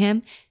seeing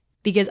him,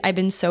 because I've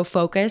been so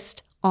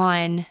focused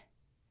on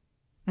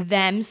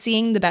them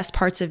seeing the best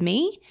parts of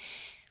me.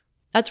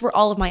 That's where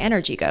all of my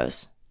energy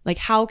goes. Like,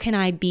 how can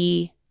I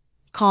be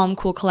calm,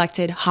 cool,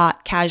 collected,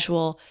 hot,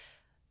 casual,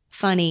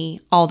 funny,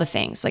 all the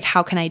things? Like,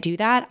 how can I do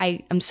that?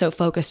 I am so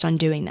focused on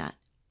doing that.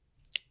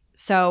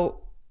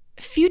 So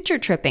future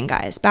tripping,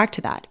 guys, back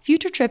to that.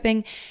 Future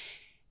tripping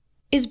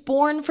is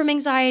born from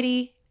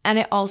anxiety, and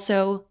it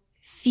also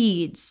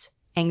feeds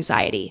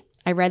anxiety.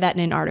 I read that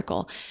in an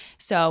article.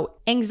 So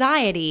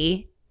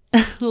anxiety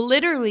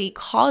literally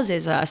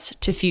causes us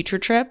to future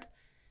trip,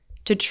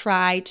 to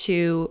try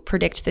to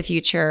predict the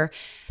future,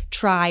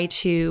 try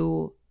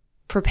to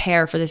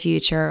prepare for the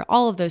future,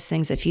 all of those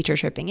things that future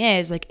tripping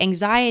is. Like,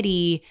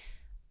 anxiety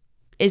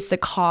is the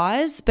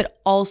cause, but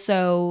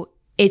also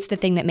it's the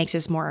thing that makes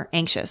us more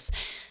anxious.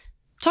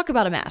 Talk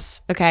about a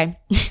mess, okay?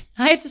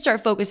 I have to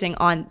start focusing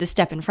on the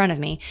step in front of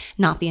me,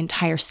 not the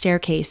entire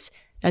staircase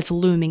that's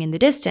looming in the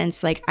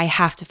distance. Like, I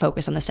have to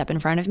focus on the step in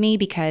front of me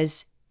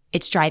because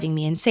it's driving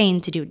me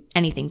insane to do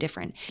anything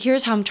different.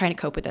 Here's how I'm trying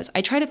to cope with this.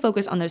 I try to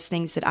focus on those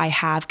things that I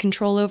have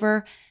control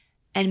over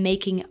and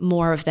making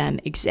more of them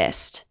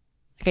exist.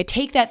 Like, I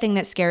take that thing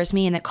that scares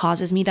me and that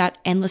causes me that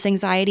endless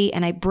anxiety,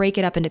 and I break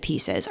it up into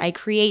pieces. I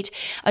create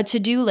a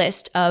to-do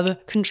list of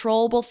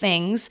controllable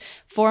things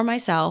for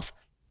myself,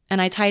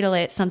 and I title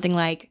it something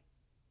like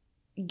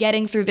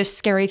getting through this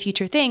scary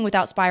future thing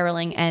without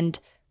spiraling and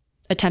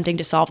attempting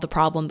to solve the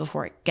problem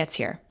before it gets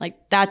here.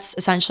 Like, that's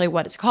essentially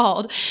what it's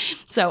called.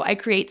 So I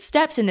create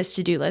steps in this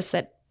to-do list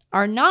that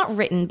are not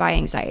written by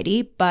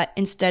anxiety, but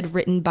instead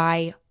written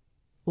by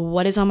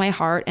what is on my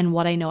heart and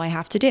what I know I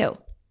have to do,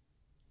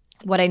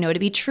 what I know to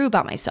be true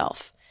about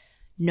myself.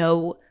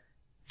 No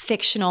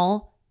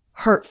fictional,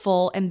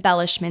 hurtful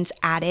embellishments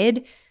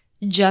added,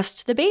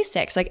 just the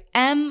basics. Like,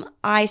 am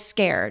I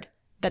scared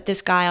that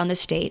this guy on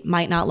this date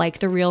might not like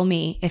the real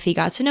me if he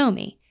got to know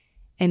me?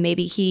 And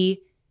maybe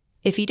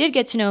if he did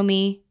get to know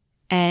me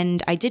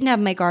and I didn't have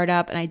my guard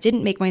up and I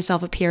didn't make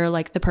myself appear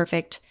like the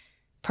perfect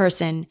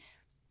person,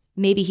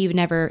 maybe he would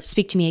never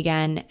speak to me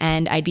again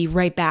and I'd be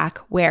right back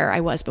where I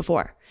was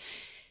before.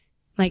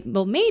 Like,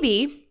 well,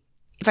 maybe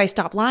if I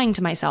stop lying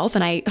to myself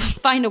and I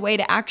find a way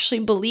to actually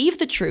believe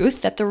the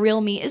truth that the real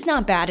me is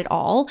not bad at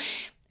all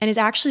and is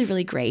actually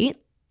really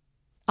great,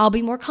 I'll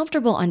be more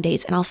comfortable on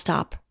dates and I'll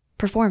stop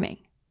performing.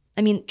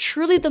 I mean,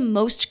 truly the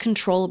most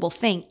controllable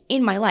thing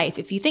in my life,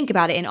 if you think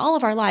about it, in all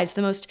of our lives,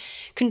 the most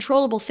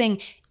controllable thing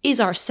is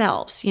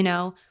ourselves, you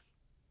know?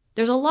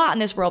 There's a lot in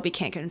this world we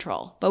can't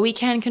control, but we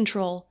can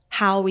control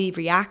how we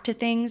react to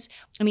things.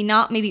 I mean,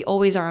 not maybe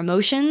always our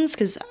emotions,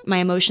 because my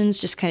emotions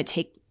just kind of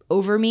take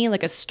over me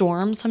like a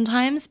storm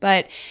sometimes,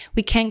 but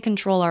we can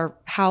control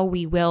how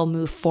we will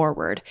move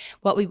forward,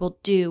 what we will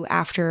do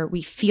after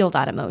we feel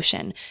that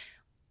emotion.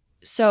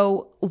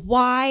 So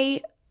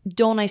why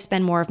don't I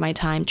spend more of my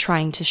time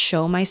trying to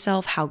show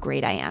myself how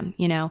great I am?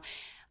 You know,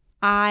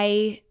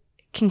 I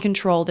can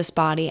control this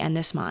body and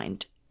this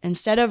mind.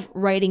 Instead of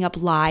writing up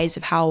lies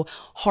of how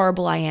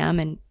horrible I am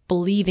and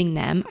believing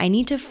them, I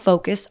need to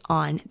focus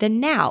on the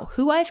now,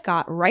 who I've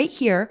got right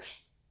here.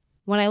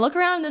 When I look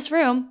around in this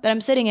room that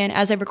I'm sitting in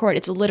as I record,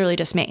 it's literally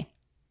just me.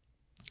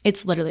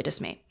 It's literally just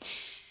me.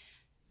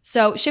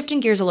 So shifting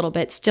gears a little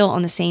bit, still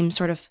on the same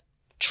sort of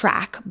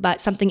track,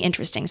 but something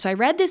interesting. So I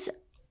read this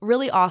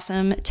really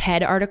awesome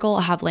TED article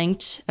I have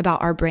linked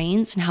about our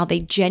brains and how they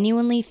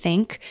genuinely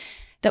think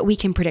that we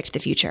can predict the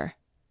future.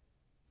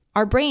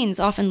 Our brains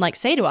often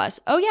say to us,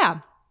 oh yeah,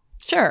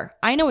 sure,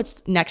 I know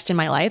what's next in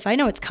my life. I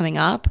know what's coming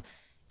up.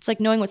 It's like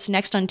knowing what's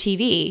next on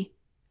TV.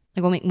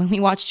 Like when we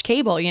watched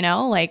cable,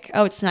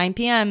 oh, it's 9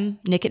 p.m.,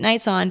 Nick at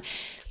Night's on.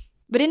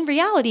 But in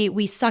reality,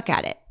 we suck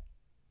at it.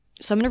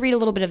 So I'm going to read a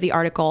little bit of the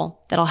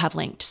article that I'll have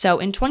linked. So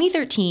in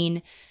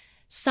 2013,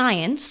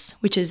 Science,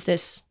 which is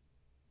this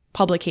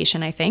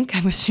publication, I think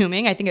I've seen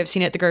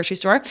it at the grocery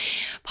store,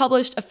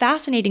 published a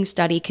fascinating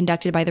study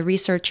conducted by the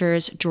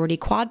researchers Jordi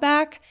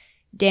Quadback,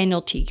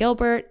 Daniel T.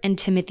 Gilbert, and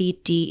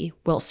Timothy D.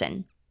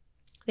 Wilson.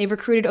 They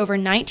recruited over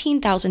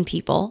 19,000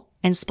 people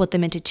and split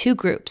them into two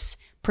groups,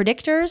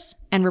 predictors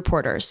and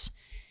reporters.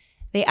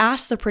 They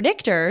asked the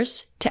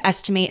predictors to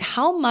estimate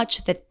how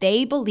much that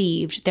they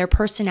believed their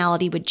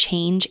personality would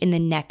change in the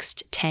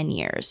next 10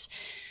 years.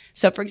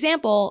 So for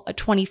example, a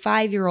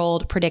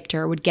 25-year-old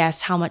predictor would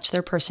guess how much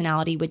their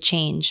personality would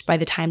change by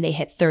the time they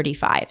hit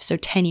 35, so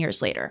 10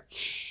 years later.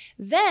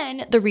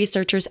 Then the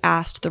researchers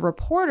asked the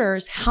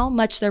reporters how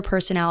much their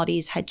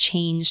personalities had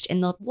changed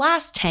in the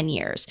last 10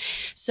 years.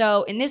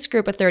 So in this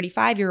group, a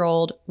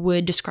 35-year-old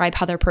would describe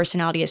how their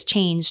personality has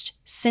changed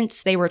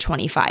since they were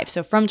 25.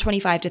 So from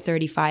 25 to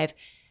 35,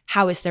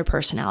 how has their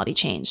personality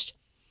changed?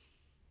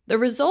 The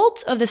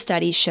results of the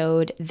study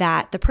showed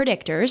that the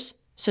predictors,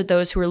 so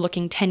those who were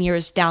looking 10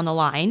 years down the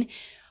line,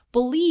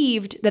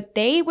 believed that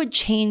they would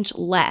change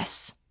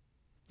less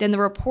than the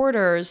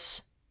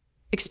reporters'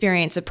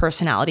 experience of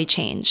personality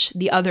change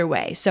the other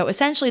way. So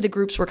essentially the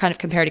groups were kind of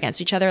compared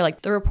against each other,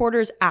 like the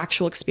reporters'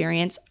 actual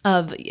experience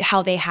of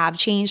how they have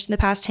changed in the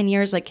past 10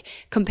 years, like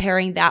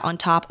comparing that on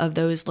top of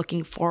those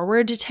looking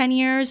forward to 10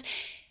 years,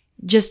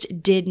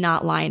 just did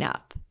not line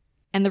up.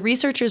 And the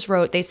researchers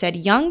wrote, they said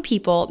young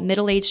people,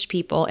 middle-aged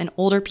people, and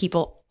older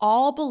people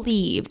all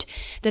believed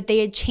that they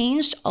had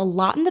changed a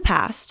lot in the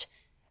past,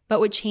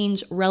 but would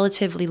change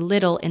relatively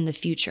little in the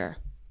future.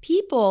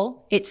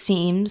 People, it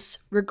seems,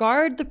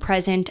 regard the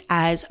present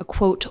as a,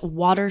 quote,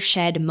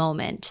 watershed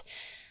moment,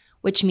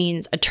 which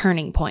means a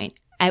turning point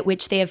at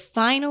which they have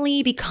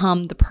finally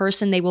become the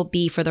person they will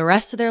be for the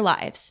rest of their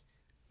lives.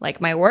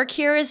 Like, my work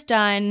here is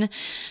done.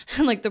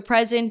 Like, the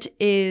present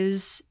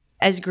is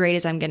as great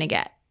as I'm going to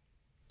get.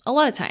 A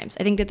lot of times,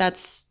 I think that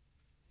that's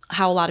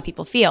how a lot of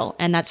people feel,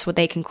 and that's what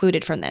they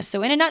concluded from this.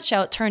 So in a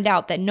nutshell, it turned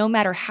out that no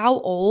matter how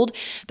old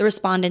the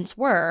respondents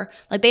were,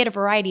 like they had a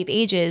variety of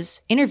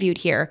ages interviewed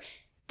here,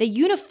 they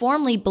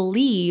uniformly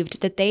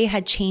believed that they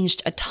had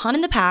changed a ton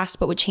in the past,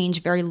 but would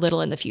change very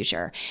little in the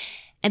future.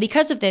 And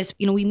because of this,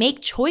 we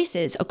make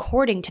choices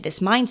according to this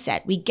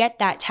mindset. We get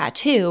that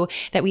tattoo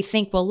that we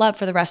think we'll love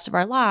for the rest of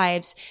our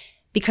lives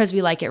because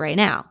we like it right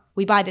now.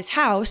 We buy this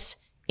house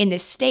in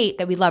this state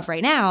that we love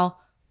right now,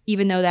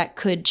 even though that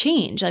could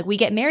change. Like, we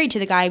get married to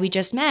the guy we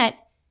just met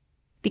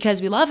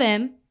because we love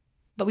him,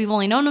 but we've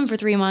only known him for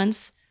 3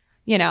 months,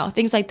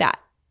 things like that.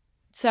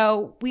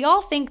 So we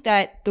all think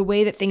that the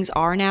way that things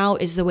are now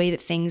is the way that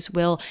things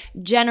will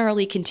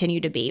generally continue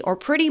to be, or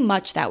pretty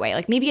much that way.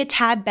 Like maybe a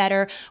tad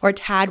better or a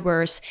tad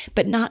worse,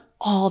 but not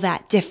all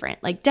that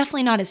different. Like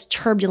definitely not as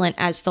turbulent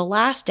as the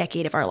last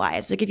decade of our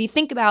lives. Like if you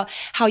think about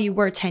how you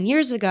were 10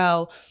 years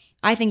ago,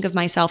 I think of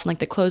myself and like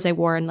the clothes I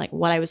wore and like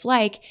what I was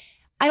like.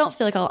 I don't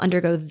feel like I'll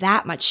undergo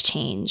that much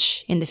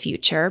change in the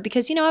future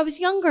because, I was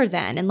younger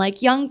then, and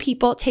like young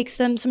people, it takes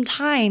them some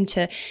time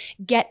to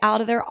get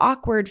out of their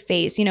awkward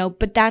phase,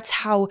 but that's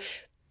how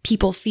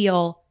people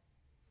feel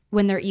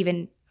when they're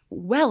even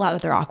well out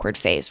of their awkward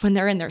phase. When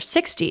they're in their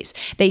 60s,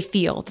 they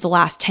feel the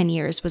last 10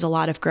 years was a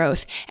lot of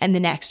growth and the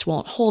next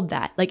won't hold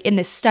that. Like in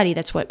this study,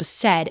 that's what was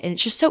said. And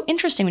it's just so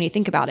interesting when you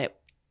think about it.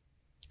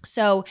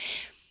 So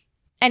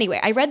anyway,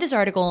 I read this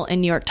article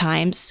in New York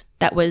Times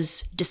that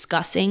was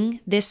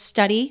discussing this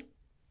study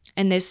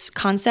and this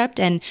concept.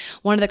 And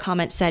one of the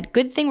comments said,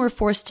 "Good thing we're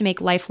forced to make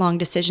lifelong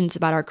decisions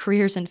about our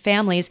careers and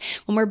families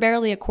when we're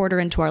barely a quarter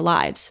into our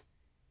lives.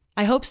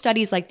 I hope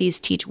studies like these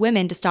teach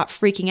women to stop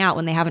freaking out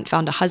when they haven't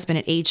found a husband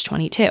at age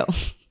 22.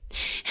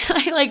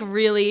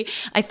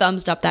 I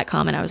thumbs up that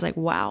comment. I was like,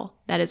 wow,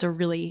 that is a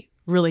really,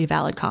 really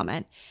valid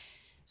comment.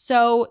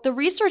 So the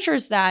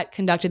researchers that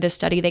conducted this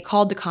study, they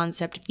called the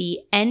concept the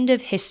end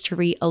of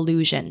history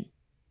illusion.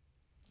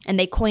 And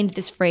they coined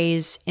this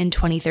phrase in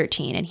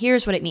 2013. And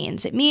here's what it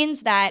means. It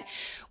means that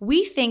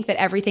we think that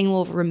everything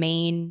will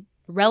remain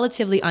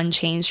relatively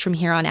unchanged from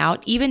here on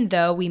out, even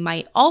though we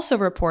might also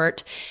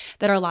report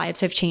that our lives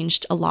have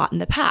changed a lot in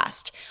the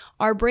past.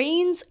 Our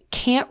brains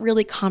can't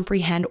really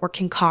comprehend or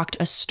concoct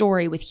a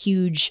story with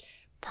huge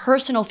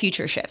personal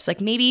future shifts.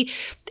 Like maybe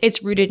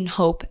it's rooted in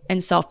hope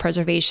and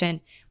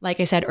self-preservation. Like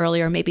I said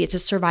earlier, maybe it's a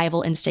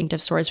survival instinct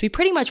of sorts. We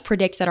pretty much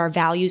predict that our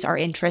values, our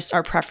interests,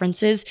 our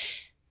preferences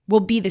will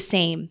be the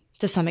same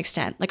to some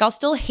extent. Like I'll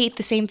still hate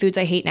the same foods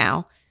I hate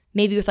now,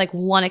 maybe with like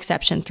one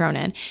exception thrown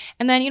in.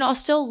 And then, I'll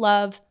still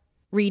love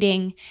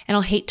reading and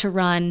I'll hate to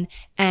run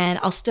and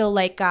I'll still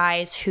like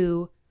guys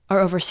who are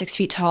over 6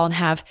 feet tall and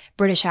have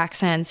British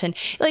accents and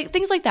like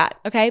things like that.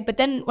 Okay. But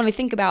then when I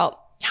think about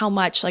how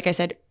much, like I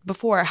said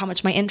before, how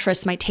much my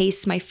interests, my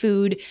tastes, my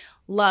food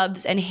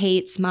loves and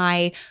hates,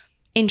 my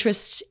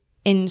interests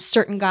in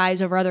certain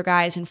guys over other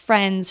guys and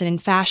friends and in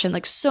fashion,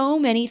 like so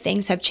many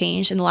things have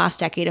changed in the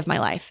last decade of my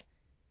life.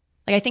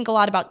 Like I think a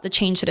lot about the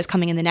change that is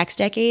coming in the next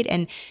decade.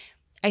 And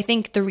I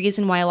think the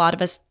reason why a lot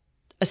of us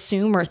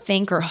assume or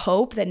think or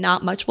hope that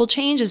not much will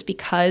change is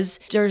because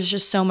there's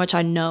just so much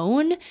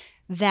unknown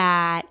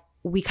that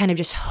we kind of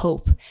just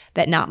hope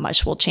that not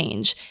much will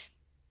change.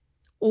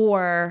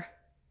 Or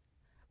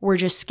we're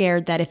just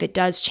scared that if it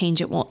does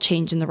change, it won't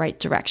change in the right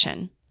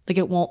direction. Like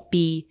it won't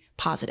be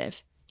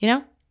positive,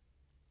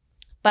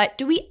 But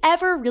do we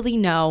ever really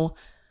know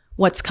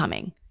what's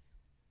coming?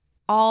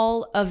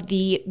 All of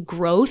the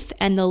growth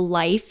and the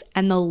life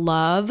and the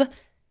love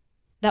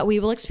that we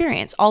will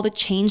experience, all the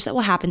change that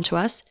will happen to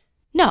us?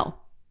 No,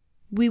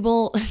 we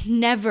will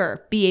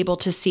never be able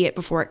to see it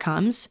before it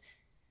comes.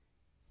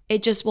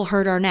 It just will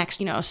hurt our necks,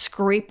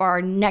 scrape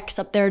our necks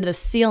up there to the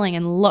ceiling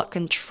and look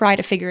and try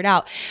to figure it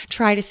out,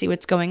 try to see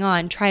what's going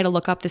on, try to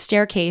look up the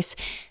staircase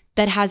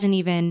that hasn't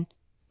even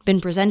been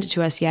presented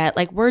to us yet.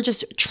 Like we're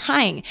just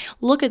trying,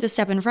 look at the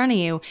step in front of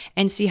you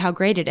and see how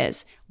great it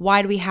is.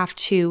 Why do we have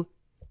to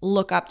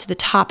look up to the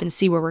top and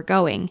see where we're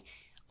going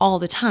all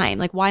the time?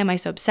 Like, why am I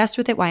so obsessed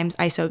with it? Why am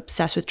I so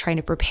obsessed with trying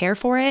to prepare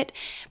for it,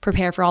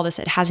 prepare for all this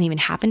that hasn't even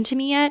happened to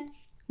me yet?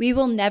 We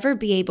will never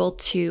be able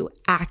to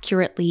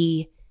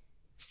accurately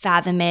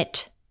fathom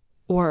it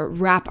or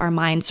wrap our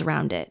minds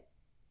around it.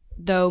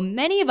 Though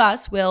many of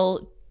us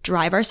will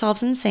drive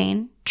ourselves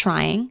insane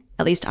trying,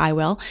 at least I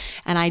will,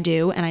 and I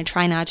do, and I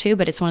try not to,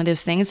 but it's one of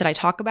those things that I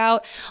talk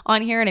about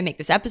on here and I make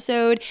this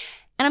episode,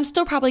 and I'm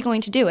still probably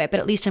going to do it, but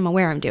at least I'm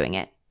aware I'm doing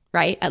it,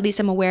 right? At least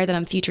I'm aware that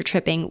I'm future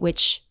tripping,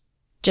 which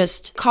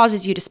just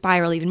causes you to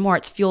spiral even more.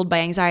 It's fueled by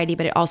anxiety,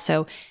 but it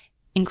also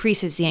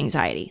increases the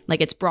anxiety.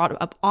 Like it's brought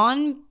up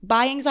on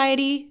by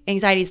anxiety.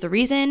 Anxiety is the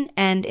reason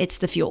and it's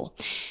the fuel.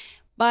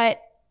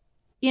 But,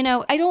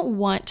 I don't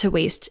want to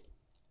waste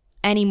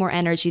any more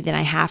energy than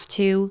I have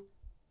to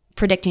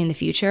predicting the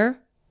future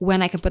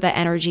when I can put that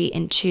energy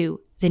into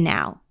the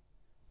now,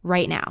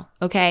 right now,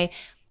 okay?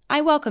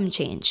 I welcome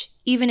change,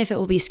 even if it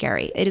will be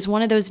scary. It is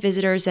one of those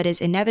visitors that is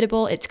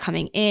inevitable. It's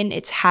coming in,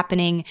 it's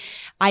happening.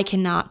 I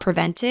cannot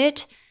prevent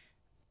it.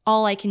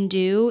 All I can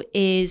do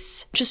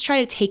is just try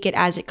to take it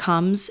as it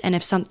comes. And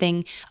if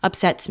something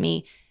upsets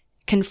me,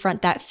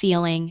 confront that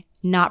feeling,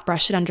 not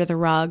brush it under the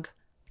rug,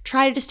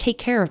 try to just take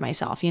care of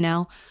myself,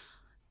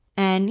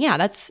 And yeah,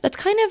 that's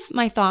kind of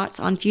my thoughts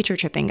on future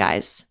tripping,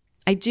 guys.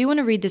 I do want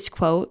to read this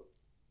quote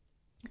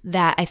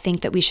that I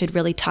think that we should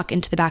really tuck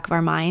into the back of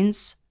our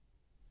minds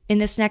in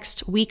this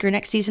next week or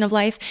next season of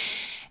life.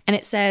 And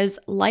it says,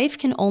 life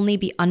can only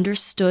be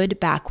understood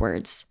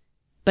backwards,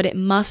 but it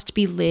must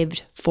be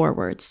lived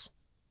forwards.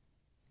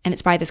 And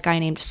it's by this guy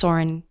named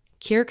Soren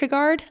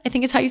Kierkegaard, I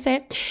think is how you say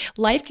it.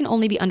 Life can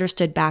only be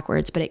understood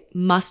backwards, but it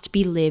must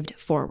be lived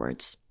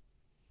forwards.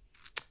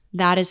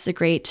 That is the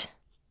great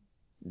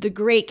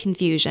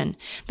confusion.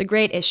 The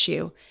great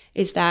issue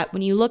is that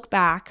when you look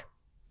back,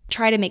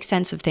 try to make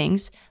sense of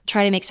things,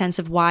 try to make sense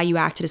of why you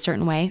acted a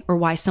certain way or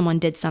why someone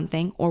did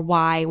something or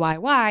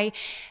why.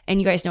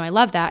 And you guys know I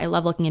love that. I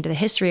love looking into the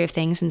history of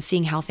things and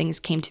seeing how things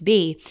came to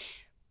be.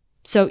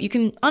 So you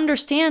can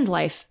understand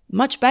life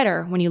much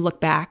better when you look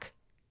back,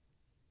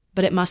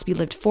 but it must be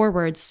lived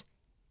forwards.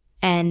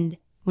 And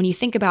when you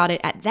think about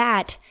it at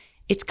that,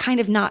 it's kind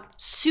of not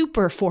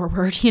super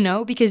forward,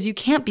 because you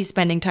can't be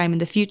spending time in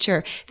the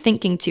future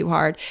thinking too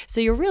hard.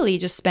 So you're really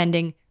just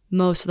spending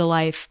most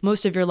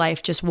of your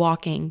life just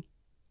walking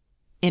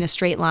in a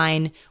straight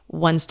line,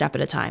 one step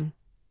at a time,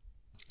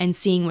 and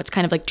seeing what's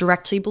kind of like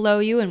directly below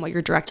you and what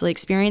you're directly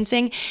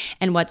experiencing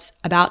and what's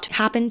about to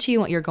happen to you,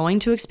 what you're going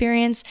to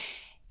experience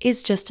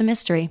is just a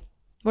mystery.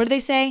 What do they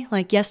say?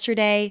 Like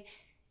yesterday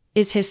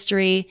is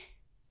history,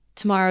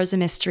 tomorrow's a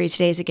mystery,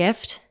 today's a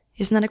gift.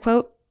 Isn't that a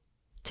quote?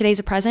 Today's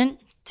a present.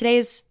 Today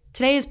is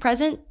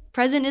present.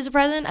 Present is a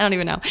present. I don't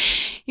even know.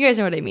 You guys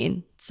know what I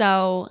mean.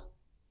 So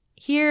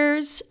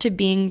here's to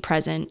being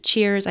present.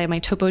 Cheers. I have my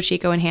Topo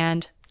Chico in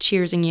hand,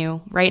 cheersing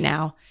you right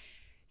now.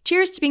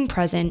 Cheers to being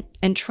present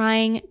and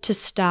trying to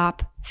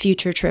stop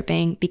future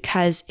tripping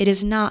because it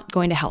is not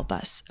going to help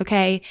us,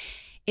 okay?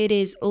 It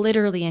is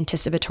literally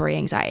anticipatory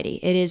anxiety.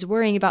 It is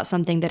worrying about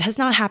something that has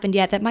not happened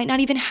yet, that might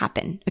not even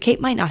happen, okay?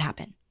 It might not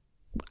happen.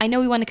 I know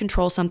we want to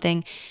control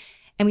something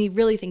and we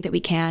really think that we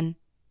can.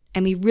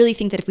 And we really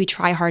think that if we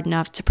try hard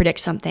enough to predict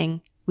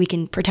something, we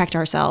can protect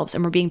ourselves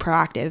and we're being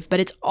proactive,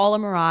 but it's all a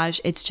mirage.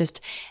 It's just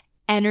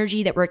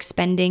energy that we're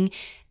expending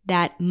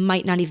that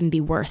might not even be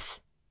worth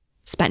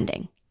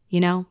spending,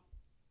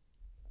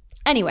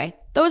 Anyway,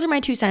 those are my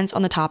 2 cents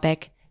on the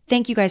topic.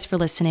 Thank you guys for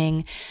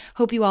listening.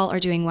 Hope you all are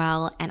doing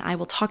well, and I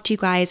will talk to you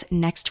guys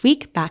next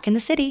week back in the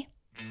city.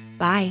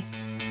 Bye.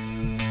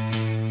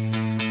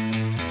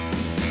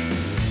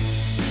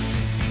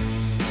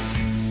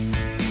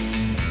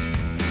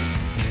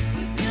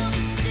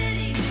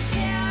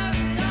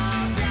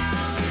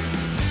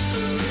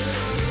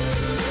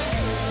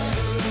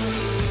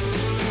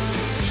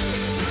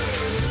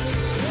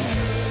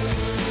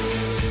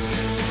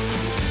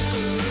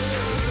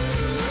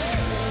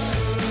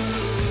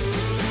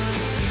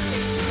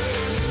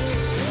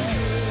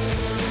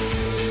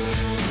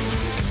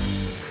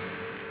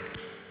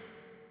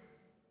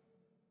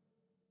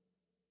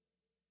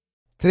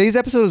 Today's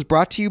episode is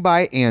brought to you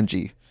by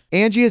Angie.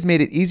 Angie has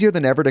made it easier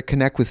than ever to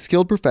connect with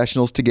skilled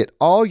professionals to get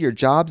all your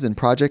jobs and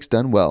projects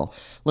done well.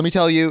 Let me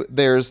tell you,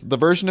 there's the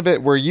version of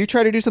it where you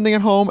try to do something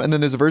at home, and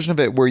then there's a version of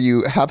it where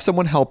you have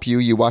someone help you,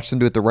 you watch them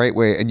do it the right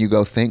way, and you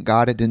go, thank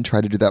God I didn't try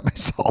to do that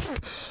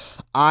myself.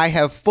 I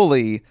have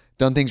fully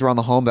done things around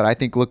the home that I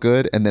think look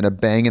good, and then a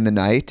bang in the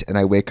night, and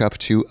I wake up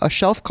to a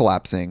shelf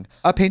collapsing,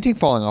 a painting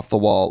falling off the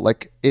wall.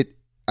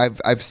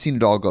 I've seen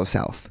it all go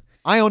south.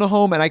 I own a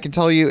home, and I can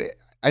tell you,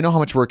 I know how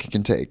much work it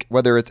can take.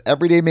 Whether it's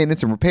everyday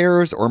maintenance and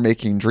repairs or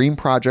making dream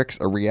projects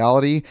a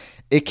reality,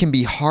 it can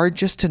be hard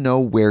just to know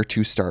where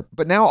to start.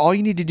 But now all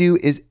you need to do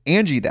is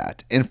Angie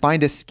that and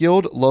find a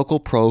skilled local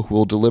pro who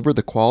will deliver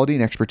the quality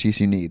and expertise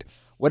you need.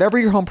 Whatever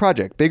your home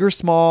project, big or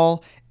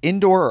small,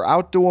 indoor or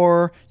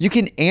outdoor, you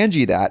can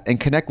Angie that and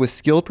connect with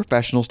skilled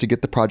professionals to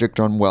get the project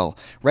done well.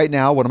 Right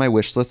now, one of my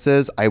wish lists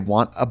is I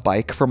want a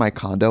bike for my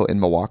condo in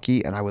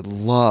Milwaukee, and I would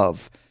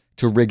love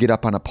to rig it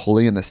up on a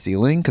pulley in the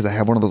ceiling because I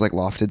have one of those like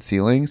lofted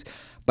ceilings,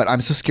 but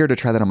I'm so scared to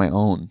try that on my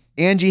own.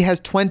 Angie has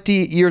 20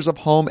 years of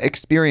home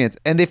experience,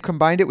 and they've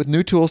combined it with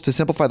new tools to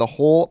simplify the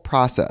whole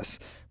process.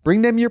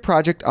 Bring them your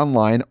project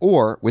online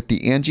or with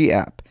the Angie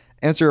app.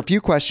 Answer a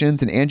few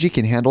questions and Angie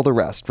can handle the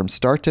rest from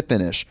start to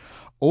finish,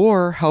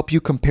 or help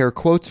you compare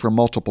quotes from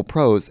multiple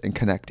pros and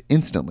connect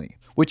instantly,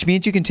 which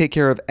means you can take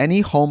care of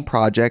any home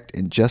project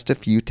in just a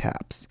few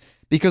taps.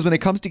 Because when it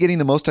comes to getting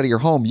the most out of your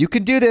home, you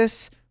can do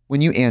this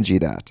when you Angie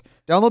that.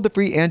 Download the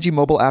free Angie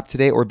mobile app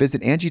today or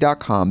visit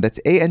Angie.com. That's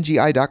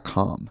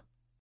ANGI.com.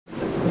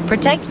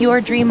 Protect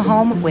your dream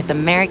home with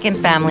American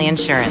Family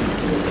Insurance.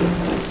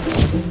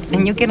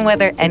 And you can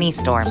weather any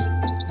storm.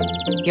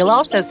 You'll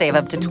also save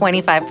up to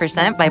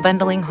 25% by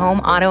bundling home,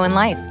 auto, and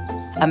life.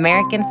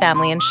 American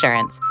Family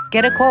Insurance.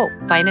 Get a quote.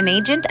 Find an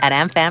agent at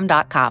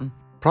amfam.com.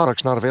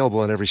 Products not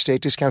available in every state.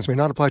 Discounts may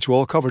not apply to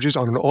all coverages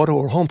on an auto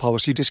or home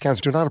policy.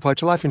 Discounts do not apply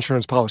to life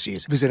insurance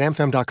policies. Visit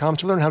amfam.com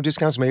to learn how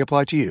discounts may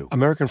apply to you.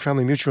 American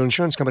Family Mutual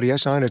Insurance Company,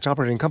 SI, and its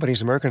operating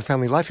companies, American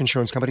Family Life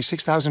Insurance Company,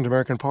 6000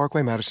 American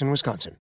Parkway, Madison, Wisconsin.